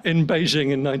in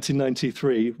Beijing in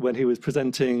 1993, when he was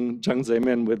presenting Jiang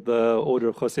Zemin with the Order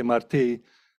of José Martí,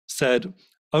 said,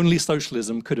 "Only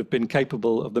socialism could have been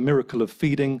capable of the miracle of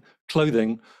feeding,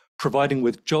 clothing, providing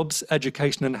with jobs,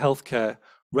 education and healthcare,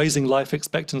 raising life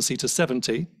expectancy to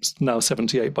 70, now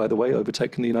 78 by the way,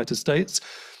 overtaking the United States,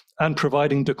 and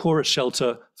providing decorous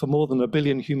shelter for more than 1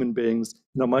 billion human beings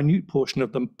in a minute portion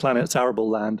of the planet's arable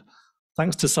land.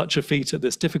 Thanks to such a feat at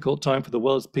this difficult time for the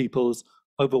world's peoples,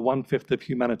 over 1/5 of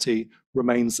humanity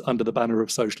remains under the banner of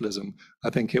socialism." I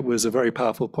think it was a very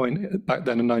powerful point back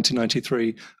then in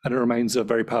 1993, and it remains a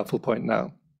very powerful point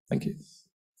now. Thank you.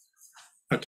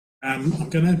 Okay. I'm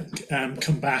going to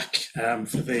come back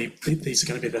for these are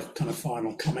going to be the kind of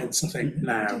final comments, I think,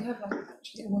 now.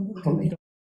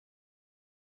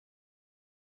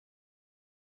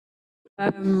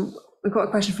 We've got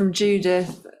a question from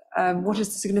Judith. What is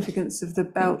the significance of the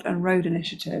Belt and Road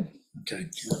Initiative? Okay.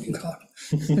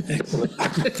 Excellent. I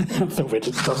thought we'd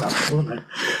just done that before now.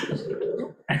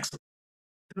 Excellent.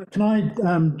 Can I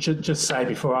just say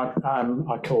before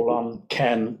I call on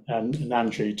Ken and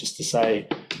Andrew just to say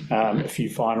a few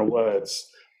final words.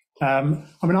 I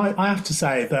have to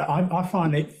say that I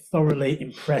find it thoroughly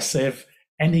impressive,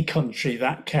 any country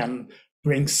that can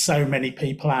bring so many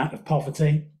people out of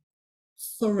poverty.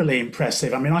 Thoroughly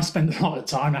impressive. I spend a lot of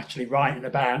time actually writing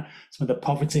about some of the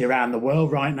poverty around the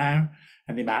world right now,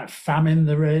 and the amount of famine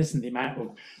there is, and the amount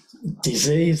of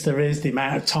disease there is, the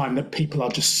amount of time that people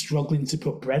are just struggling to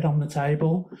put bread on the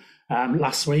table.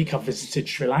 Last week I visited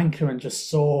Sri Lanka and just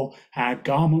saw how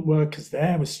garment workers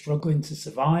there were struggling to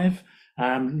survive.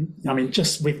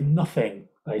 Just with nothing,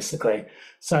 basically.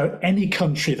 So any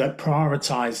country that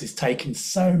prioritizes taking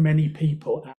so many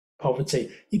people out poverty,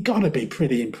 you've got to be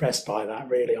pretty impressed by that,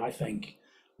 really, I think.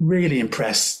 Really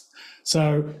impressed.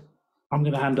 So I'm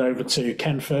going to hand over to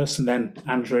Ken first, and then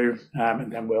Andrew,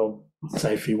 and then we'll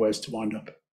say a few words to wind up.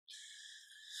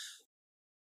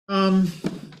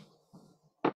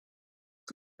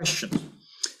 Question.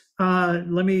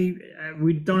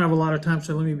 We don't have a lot of time,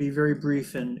 so let me be very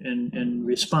brief in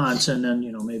response, and then,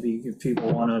 maybe if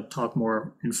people want to talk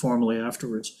more informally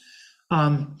afterwards.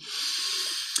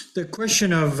 The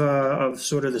question of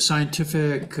sort of the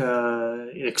scientific,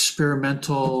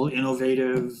 experimental,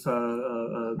 innovative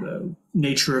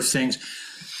nature of things,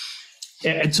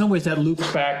 in some ways that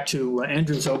loops back to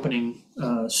Andrew's opening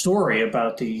story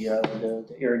about the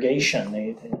irrigation,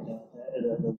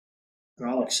 the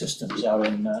hydraulic systems out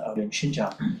in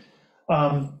Xinjiang.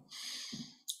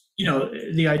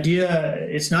 The idea,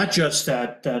 it's not just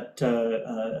that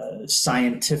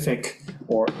scientific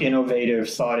or innovative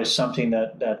thought is something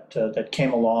that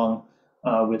came along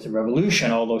with the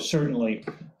revolution, although certainly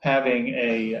having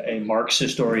a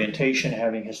Marxist orientation,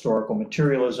 having historical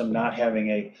materialism, not having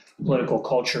a political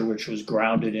culture which was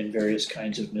grounded in various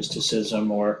kinds of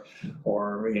mysticism or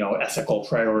ethical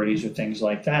priorities or things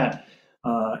like that.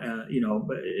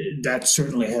 That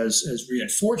certainly has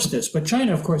reinforced this. But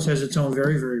China, of course, has its own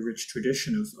very, very rich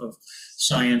tradition of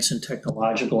science and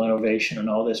technological innovation and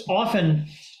all this, often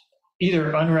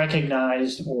either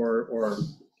unrecognized or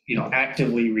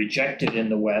actively rejected in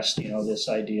the West. This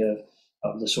idea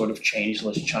of the sort of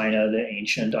changeless China, the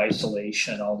ancient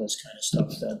isolation, all this kind of stuff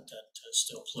that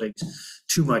still plagues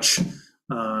too much,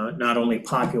 not only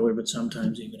popular, but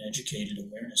sometimes even educated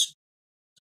awareness.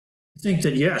 I think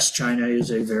that, yes, China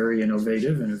is a very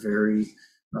innovative and a very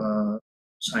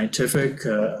scientific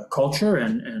culture,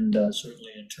 and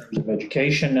certainly in terms of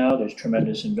education now, there's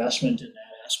tremendous investment in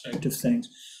that aspect of things.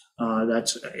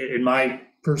 That's, in my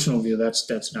personal view,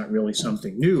 that's not really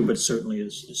something new, but certainly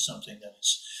is something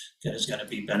that is going to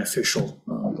be beneficial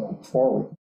going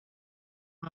forward.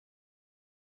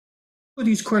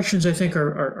 These questions, I think,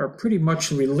 are pretty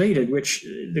much related, which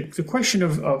the question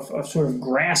of sort of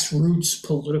grassroots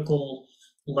political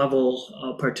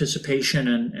level participation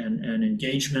and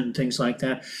engagement and things like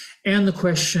that, and the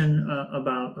question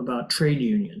about trade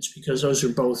unions, because those are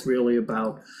both really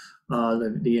about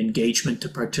the engagement to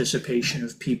participation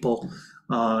of people,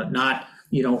 not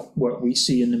what we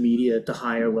see in the media at the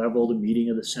higher level, the meeting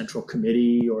of the Central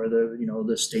Committee or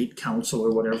the State Council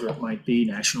or whatever it might be,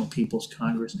 National People's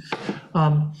Congress.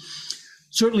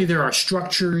 Certainly there are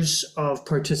structures of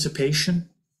participation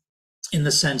in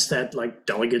the sense that, like,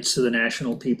 delegates to the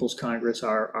National People's Congress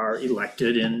are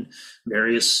elected in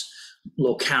various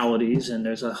localities, and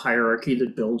there's a hierarchy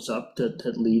that builds up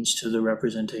that leads to the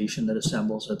representation that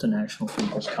assembles at the National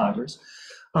People's Congress.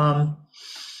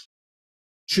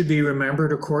 Should be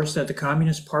remembered, of course, that the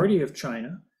Communist Party of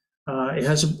China, it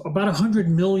has about 100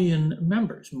 million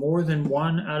members. More than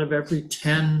 1 out of every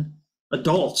 10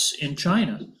 adults in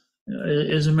China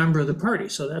is a member of the party.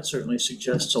 So that certainly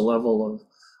suggests a level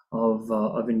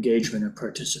of engagement and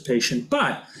participation.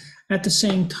 But at the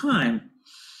same time,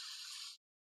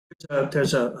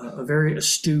 there's a very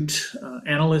astute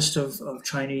analyst of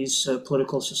Chinese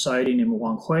political society named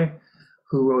Wang Hui,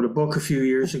 who wrote a book a few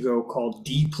years ago called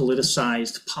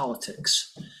Depoliticized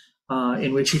Politics,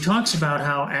 in which he talks about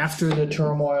how after the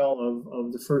turmoil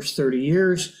of the first 30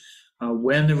 years,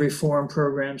 when the reform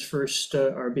programs first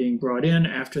are being brought in,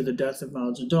 after the death of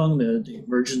Mao Zedong, the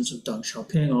emergence of Deng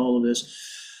Xiaoping, all of this,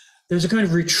 there's a kind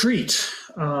of retreat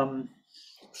from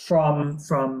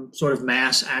sort of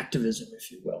mass activism,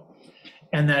 if you will.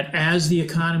 And that as the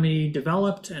economy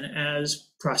developed and as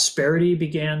prosperity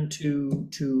began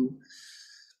to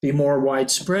be more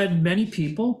widespread, many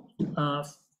people,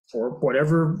 for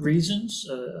whatever reasons,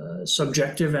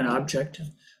 subjective and objective,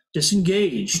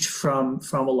 disengaged from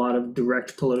a lot of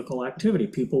direct political activity.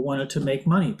 People wanted to make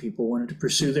money. People wanted to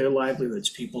pursue their livelihoods.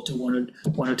 People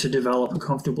wanted to develop a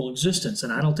comfortable existence.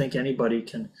 And I don't think anybody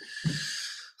can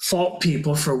fault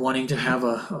people for wanting to have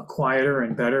a quieter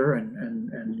and better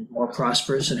and more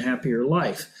prosperous and happier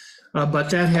life. But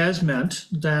that has meant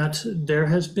that there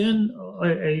has been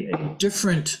a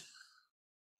different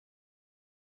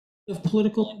of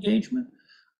political engagement.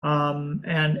 And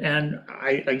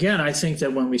I think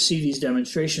that when we see these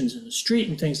demonstrations in the street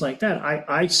and things like that,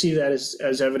 I see that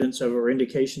as evidence of or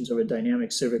indications of a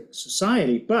dynamic civic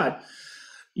society. But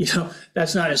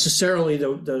that's not necessarily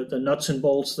the nuts and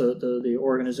bolts, the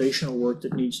organizational work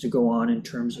that needs to go on in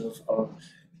terms of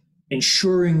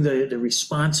ensuring the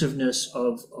responsiveness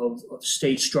of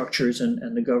state structures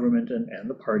and the government and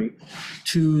the party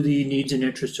to the needs and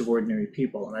interests of ordinary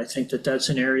people. And I think that that's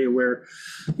an area where,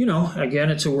 again,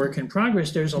 it's a work in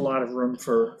progress. There's a lot of room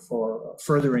for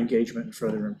further engagement and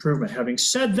further improvement. Having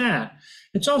said that,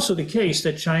 it's also the case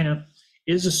that China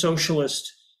is a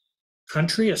socialist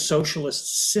country, a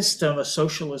socialist system, a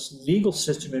socialist legal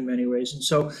system in many ways. And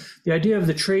so the idea of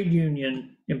the trade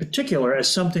union in particular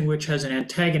as something which has an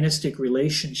antagonistic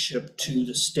relationship to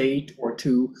the state or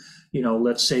to,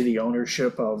 let's say the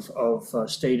ownership of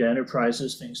state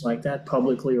enterprises, things like that,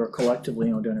 publicly or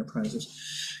collectively owned enterprises,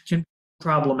 can be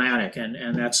problematic.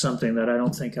 And that's something that I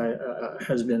don't think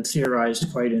has been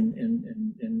theorized quite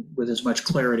in with as much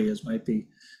clarity as might be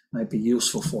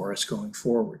useful for us going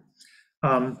forward.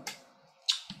 I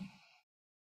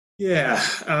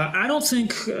don't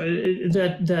think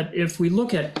that if we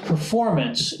look at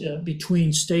performance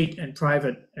between state and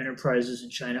private enterprises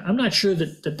in China, I'm not sure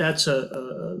that's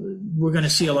we're going to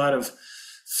see a lot of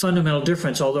fundamental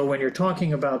difference. Although when you're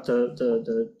talking about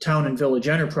the town and village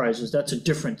enterprises, that's a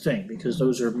different thing, because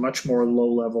those are much more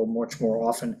low level, much more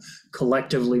often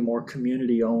collectively more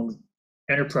community owned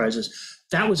enterprises.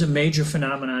 That was a major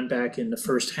phenomenon back in the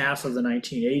first half of the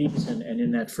 1980s and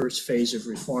in that first phase of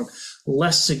reform.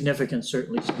 Less significant,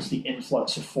 certainly, since the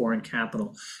influx of foreign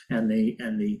capital and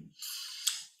the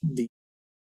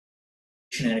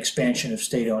expansion of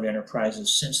state-owned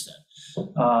enterprises since then.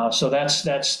 So that's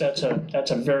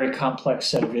a very complex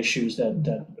set of issues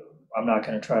that I'm not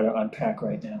going to try to unpack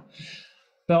right now.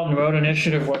 Belt and Road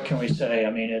Initiative, what can we say? I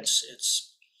mean, it's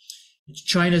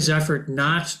China's effort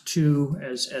not to,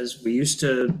 as we used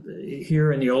to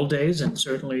hear in the old days, and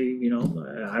certainly,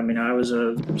 I was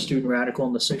a student radical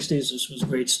in the 60s. This was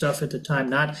great stuff at the time,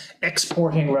 not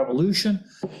exporting revolution,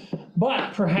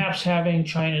 but perhaps having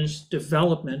China's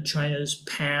development, China's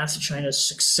path, China's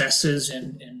successes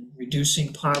in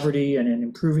reducing poverty and in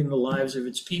improving the lives of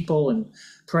its people and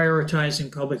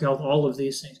prioritizing public health, all of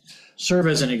these things serve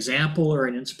as an example or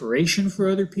an inspiration for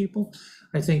other people.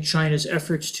 I think China's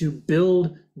efforts to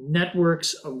build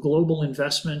networks of global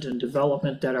investment and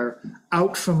development that are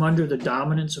out from under the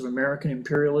dominance of American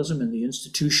imperialism and the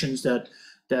institutions that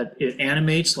it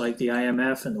animates, like the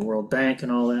IMF and the World Bank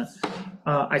and all that,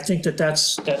 I think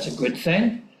that's a good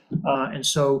thing. And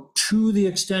so to the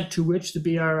extent to which the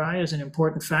BRI is an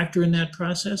important factor in that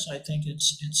process, I think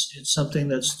it's something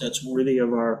that's worthy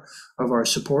of our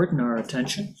support and our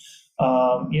attention.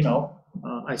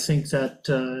 I think that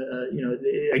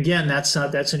again, that's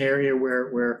an area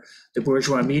where the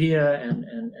bourgeois media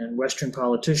and Western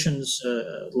politicians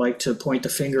like to point the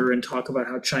finger and talk about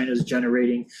how China is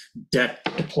generating debt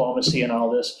diplomacy and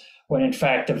all this, when in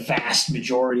fact the vast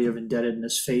majority of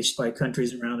indebtedness faced by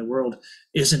countries around the world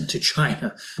isn't to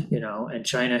China, and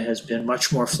China has been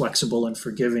much more flexible and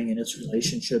forgiving in its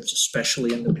relationships,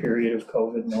 especially in the period of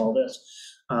COVID and all this,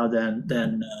 than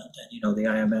the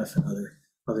IMF and other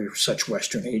such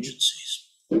Western agencies.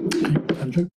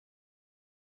 Andrew?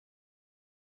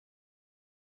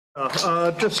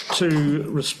 Just to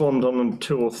respond on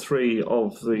two or three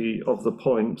of the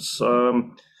points.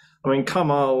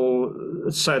 Kamal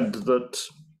said that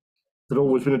there'd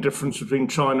always been a difference between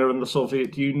China and the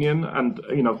Soviet Union, and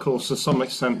of course, to some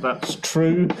extent, that's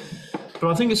true. But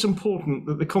I think it's important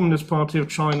that the Communist Party of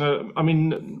China,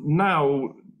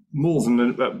 now more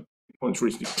than points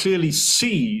recently, clearly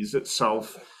sees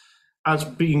itself as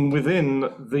being within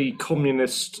the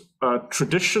communist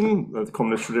tradition, the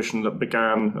communist tradition that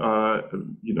began,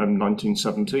 in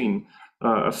 1917,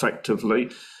 effectively,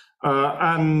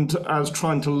 and as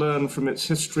trying to learn from its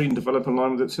history and develop in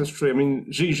line with its history.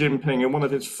 Xi Jinping, in one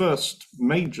of his first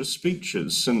major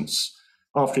speeches since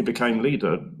after he became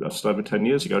leader, just over 10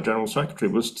 years ago, General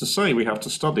Secretary, was to say we have to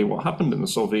study what happened in the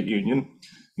Soviet Union.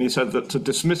 And he said that to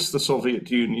dismiss the Soviet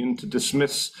Union, to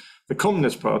dismiss the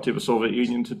Communist Party of the Soviet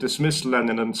Union, to dismiss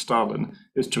Lenin and Stalin,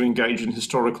 is to engage in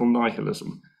historical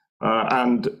nihilism.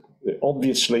 And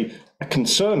obviously, a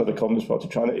concern of the Communist Party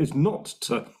of China is not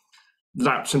to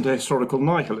lapse into historical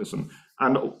nihilism,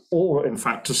 or in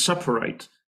fact to separate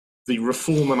the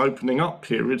reform and opening up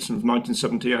periods of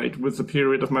 1978 with the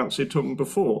period of Mao Zedong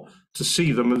before, to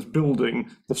see them as building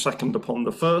the second upon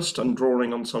the first and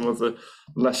drawing on some of the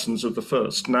lessons of the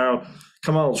first. Now,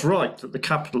 Kamal's right that the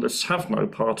capitalists have no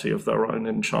party of their own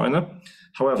in China.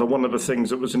 However, one of the things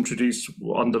that was introduced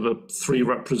under the Three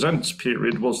Represents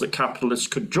period was that capitalists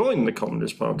could join the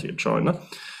Communist Party of China.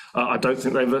 I don't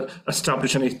think they've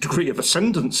established any degree of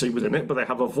ascendancy within it, but they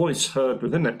have a voice heard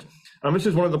within it. And this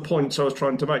is one of the points I was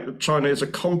trying to make, that China is a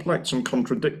complex and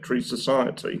contradictory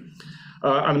society.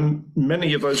 And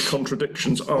many of those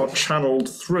contradictions are channeled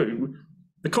through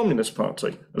the Communist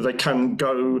Party. They can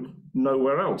go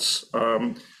nowhere else,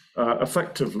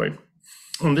 effectively.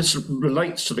 And this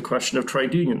relates to the question of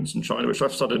trade unions in China, which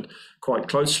I've studied quite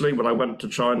closely. When I went to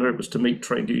China, it was to meet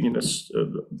trade unionists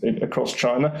across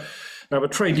China. Now, the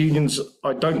trade unions,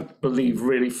 I don't believe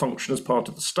really function as part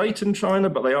of the state in China,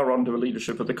 but they are under the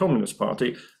leadership of the Communist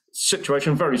Party.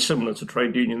 Situation very similar to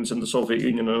trade unions in the Soviet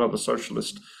Union and other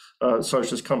socialist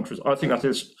countries. I think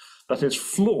that is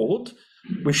flawed.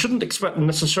 We shouldn't expect them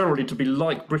necessarily to be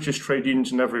like British trade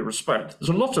unions in every respect. There's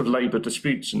a lot of labour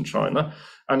disputes in China,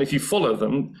 and if you follow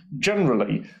them,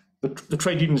 generally the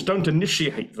trade unions don't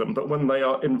initiate them, but when they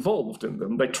are involved in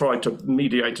them, they try to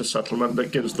mediate a settlement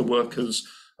that gives the workers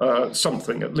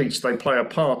something. At least they play a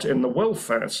part in the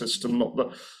welfare system, not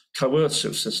the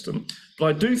coercive system. But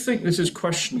I do think this is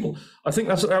questionable. I think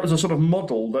that was a sort of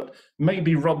model that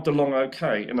maybe rubbed along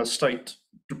okay in a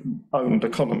state-owned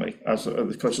economy, as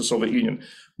the Soviet Union.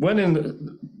 When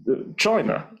in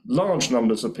China, large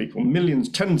numbers of people, millions,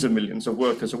 tens of millions of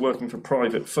workers are working for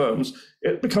private firms,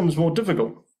 it becomes more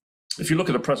difficult. If you look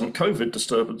at the present COVID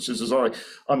disturbances, as I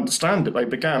understand it, they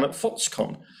began at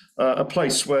Foxconn, a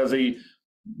place where the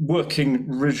working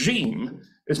regime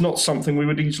is not something we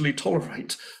would easily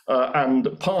tolerate.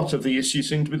 And part of the issue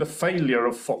seemed to be the failure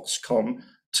of Foxconn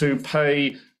to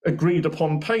pay agreed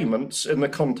upon payments in the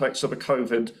context of a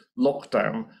COVID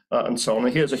lockdown and so on.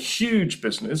 And here's a huge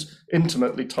business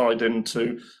intimately tied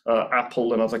into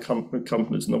Apple and other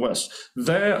companies in the West.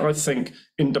 There, I think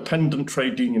independent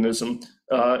trade unionism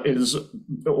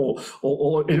or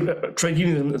trade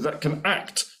unionism that can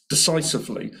act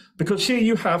decisively, because here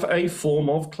you have a form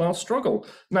of class struggle.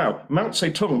 Now, Mao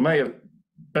Zedong may have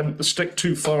bent the stick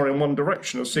too far in one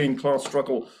direction of seeing class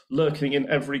struggle lurking in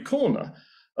every corner,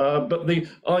 but the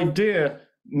idea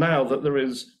now that there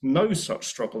is no such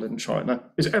struggle in China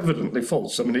is evidently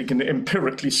false. I mean, you can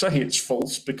empirically say it's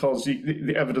false because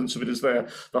the evidence of it is there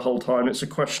the whole time. It's a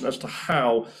question as to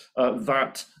how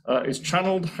that is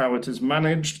channeled, how it is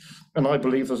managed, and I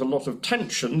believe there's a lot of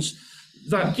tensions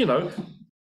that,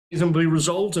 will be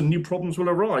resolved and new problems will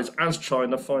arise as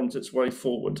China finds its way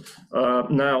forward.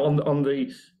 Now, on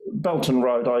the Belt and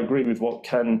Road, I agree with what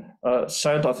Ken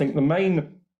said. I think the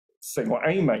main thing, or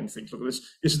a main thing to look at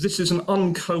this is an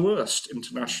uncoerced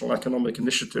international economic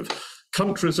initiative.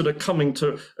 Countries that are coming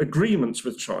to agreements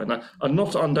with China are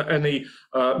not under any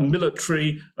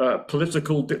military,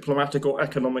 political, diplomatic or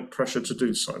economic pressure to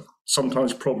do so.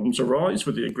 Sometimes problems arise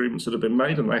with the agreements that have been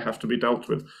made and they have to be dealt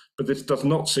with, but this does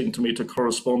not seem to me to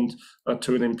correspond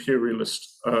to an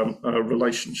imperialist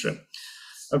relationship.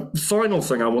 The final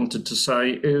thing I wanted to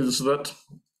say is that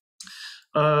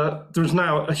there is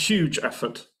now a huge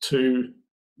effort to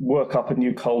work up a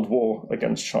new Cold War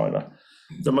against China.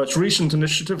 The most recent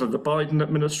initiative of the Biden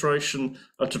administration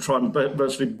to try and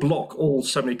basically block all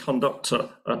semiconductor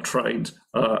trade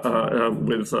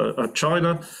with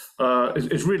China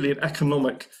is really an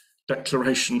economic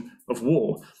declaration of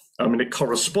war. I mean, it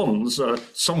corresponds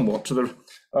somewhat to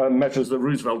the measures the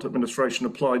Roosevelt administration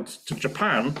applied to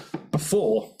Japan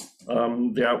before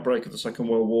the outbreak of the Second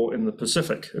World War in the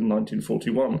Pacific in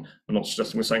 1941. I'm not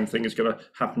suggesting the same thing is going to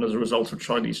happen as a result of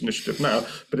Chinese initiative now,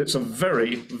 but it's a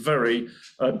very, very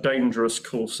dangerous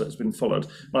course that has been followed.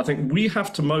 And I think we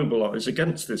have to mobilize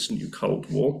against this new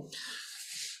Cold War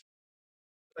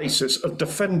basis of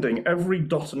defending every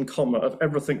dot and comma of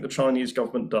everything the Chinese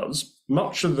government does.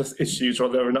 Much of the issues are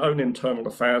their own internal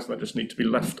affairs, and they just need to be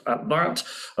left at that.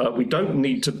 We don't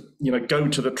need to, go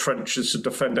to the trenches to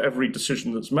defend every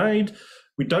decision that's made.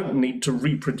 We don't need to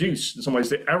reproduce, in some ways,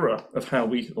 the error of how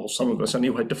we, or some of us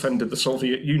anyway, defended the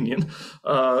Soviet Union,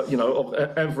 of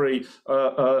every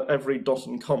dot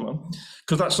and comma,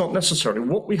 because that's not necessary.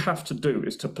 What we have to do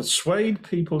is to persuade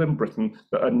people in Britain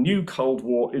that a new Cold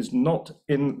War is not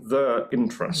in their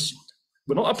interests.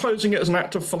 We're not opposing it as an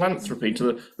act of philanthropy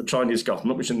to the Chinese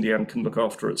government, which in the end can look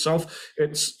after itself. It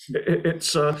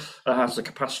has the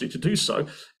capacity to do so.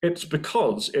 It's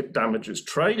because it damages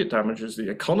trade, it damages the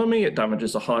economy, it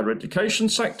damages the higher education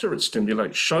sector, it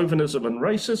stimulates chauvinism and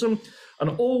racism. And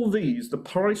all these, the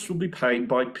price will be paid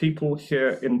by people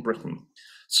here in Britain.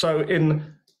 So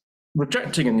in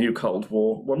rejecting a new Cold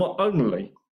War, we're not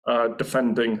only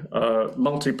defending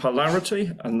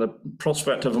multipolarity and the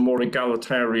prospect of a more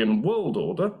egalitarian world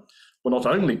order. We're not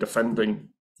only defending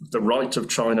the right of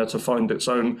China to find its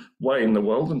own way in the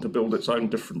world and to build its own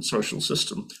different social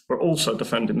system, we're also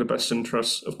defending the best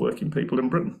interests of working people in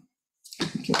Britain.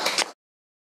 Thank you.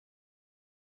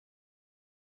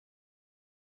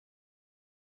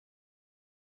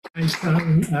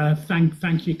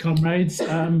 Thank you, comrades.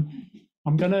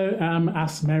 I'm going to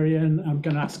ask Marion, I'm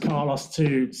going to ask Carlos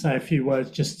to say a few words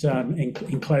just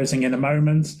in closing in a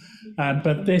moment.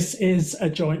 But this is a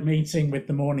joint meeting with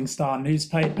the Morning Star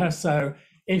newspaper. So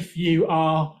if you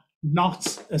are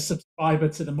not a subscriber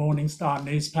to the Morning Star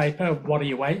newspaper, what are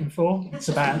you waiting for? It's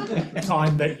about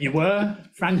time that you were,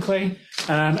 frankly,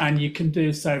 and you can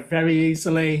do so very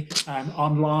easily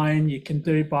online. You can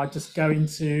do it by just going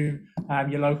to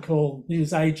your local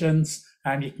newsagents,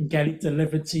 and you can get it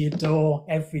delivered to your door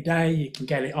every day. You can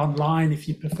get it online if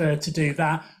you prefer to do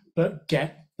that, but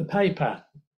get the paper.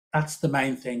 That's the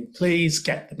main thing. Please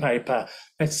get the paper.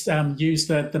 Let's use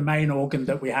the main organ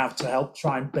that we have to help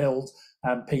try and build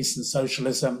peace and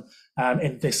socialism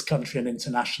in this country and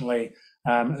internationally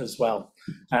as well.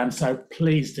 So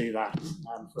please do that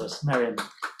for us. Marion.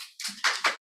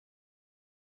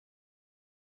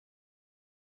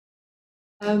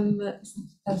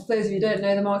 As those of you who don't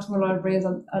know, the Marx Memorial Library is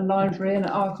a library and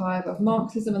an archive of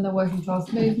Marxism and the working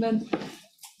class movement.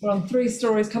 We're on 3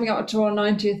 stories coming up to our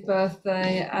 90th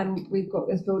birthday, and we've got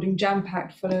this building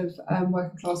jam-packed full of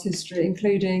working class history,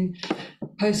 including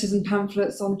posters and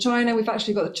pamphlets on China. We've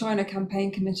actually got the China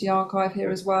Campaign Committee archive here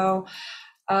as well.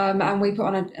 And we put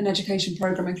on an education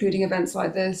programme, including events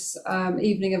like this,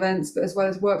 evening events, but as well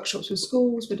as workshops with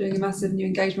schools. We're doing a massive new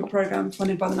engagement programme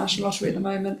funded by the National Lottery at the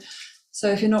moment.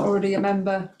 So if you're not already a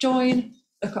member, join,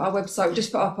 look at our website. We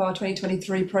just put up our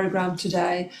 2023 programme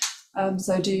today.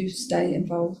 So do stay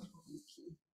involved.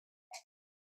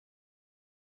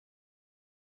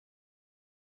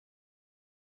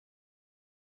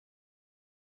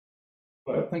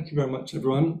 Well, thank you very much,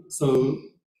 everyone. So,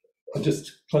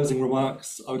 just closing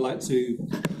remarks. I would like to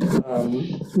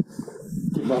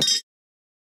give my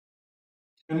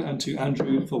and to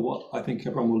Andrew for what I think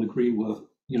everyone will agree were,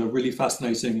 really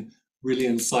fascinating, really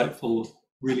insightful,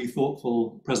 really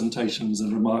thoughtful presentations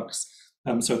and remarks.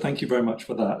 So thank you very much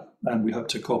for that, and we hope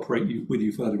to cooperate with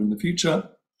you further in the future.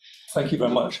 Thank you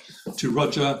very much to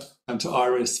Roger and to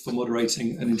Iris for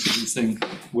moderating and introducing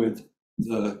with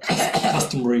the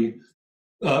customary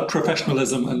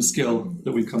professionalism and skill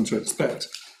that we've come to expect.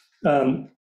 Thank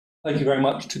you very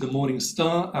much to the Morning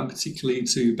Star, and particularly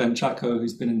to Ben Chaco,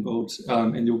 who's been involved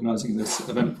in the organising this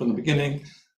event from the beginning,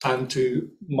 and to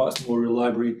Marx Memorial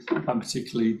Library, and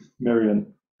particularly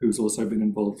Miriam, who's also been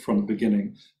involved from the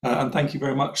beginning. And thank you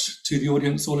very much to the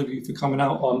audience, all of you, for coming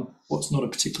out on what's not a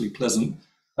particularly pleasant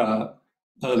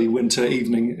early winter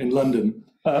evening in London.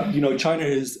 China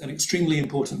is an extremely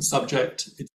important subject.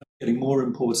 It's getting more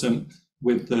important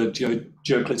with the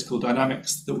geopolitical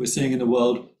dynamics that we're seeing in the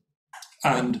world,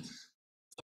 and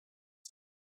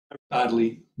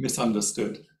badly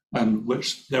misunderstood, and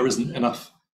which there isn't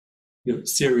enough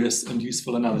serious and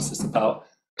useful analysis about.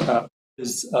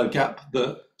 Is a gap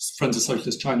that Friends of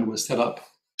Socialist China was set up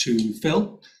to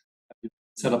fill,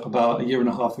 set up about a year and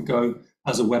a half ago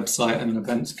as a website and an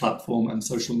events platform and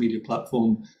social media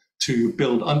platform to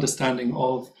build understanding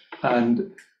of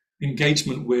and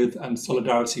engagement with and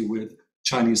solidarity with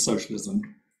Chinese socialism.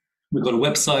 We've got a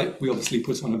website, we obviously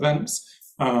put on events,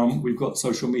 we've got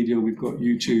social media, we've got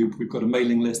YouTube, we've got a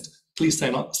mailing list. Please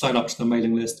sign up to the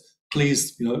mailing list.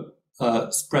 Please,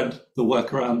 spread the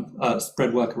work around,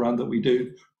 that we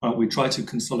do. We try to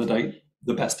consolidate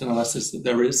the best analysis that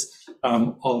there is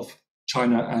of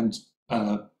China and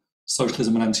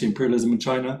socialism and anti-imperialism in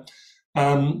China.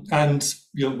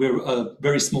 We're a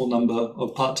very small number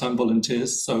of part-time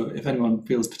volunteers. So if anyone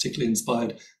feels particularly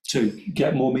inspired to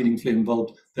get more meaningfully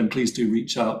involved, then please do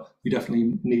reach out. We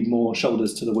definitely need more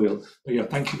shoulders to the wheel. But yeah,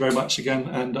 thank you very much again,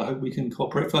 and I hope we can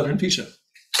cooperate further in future.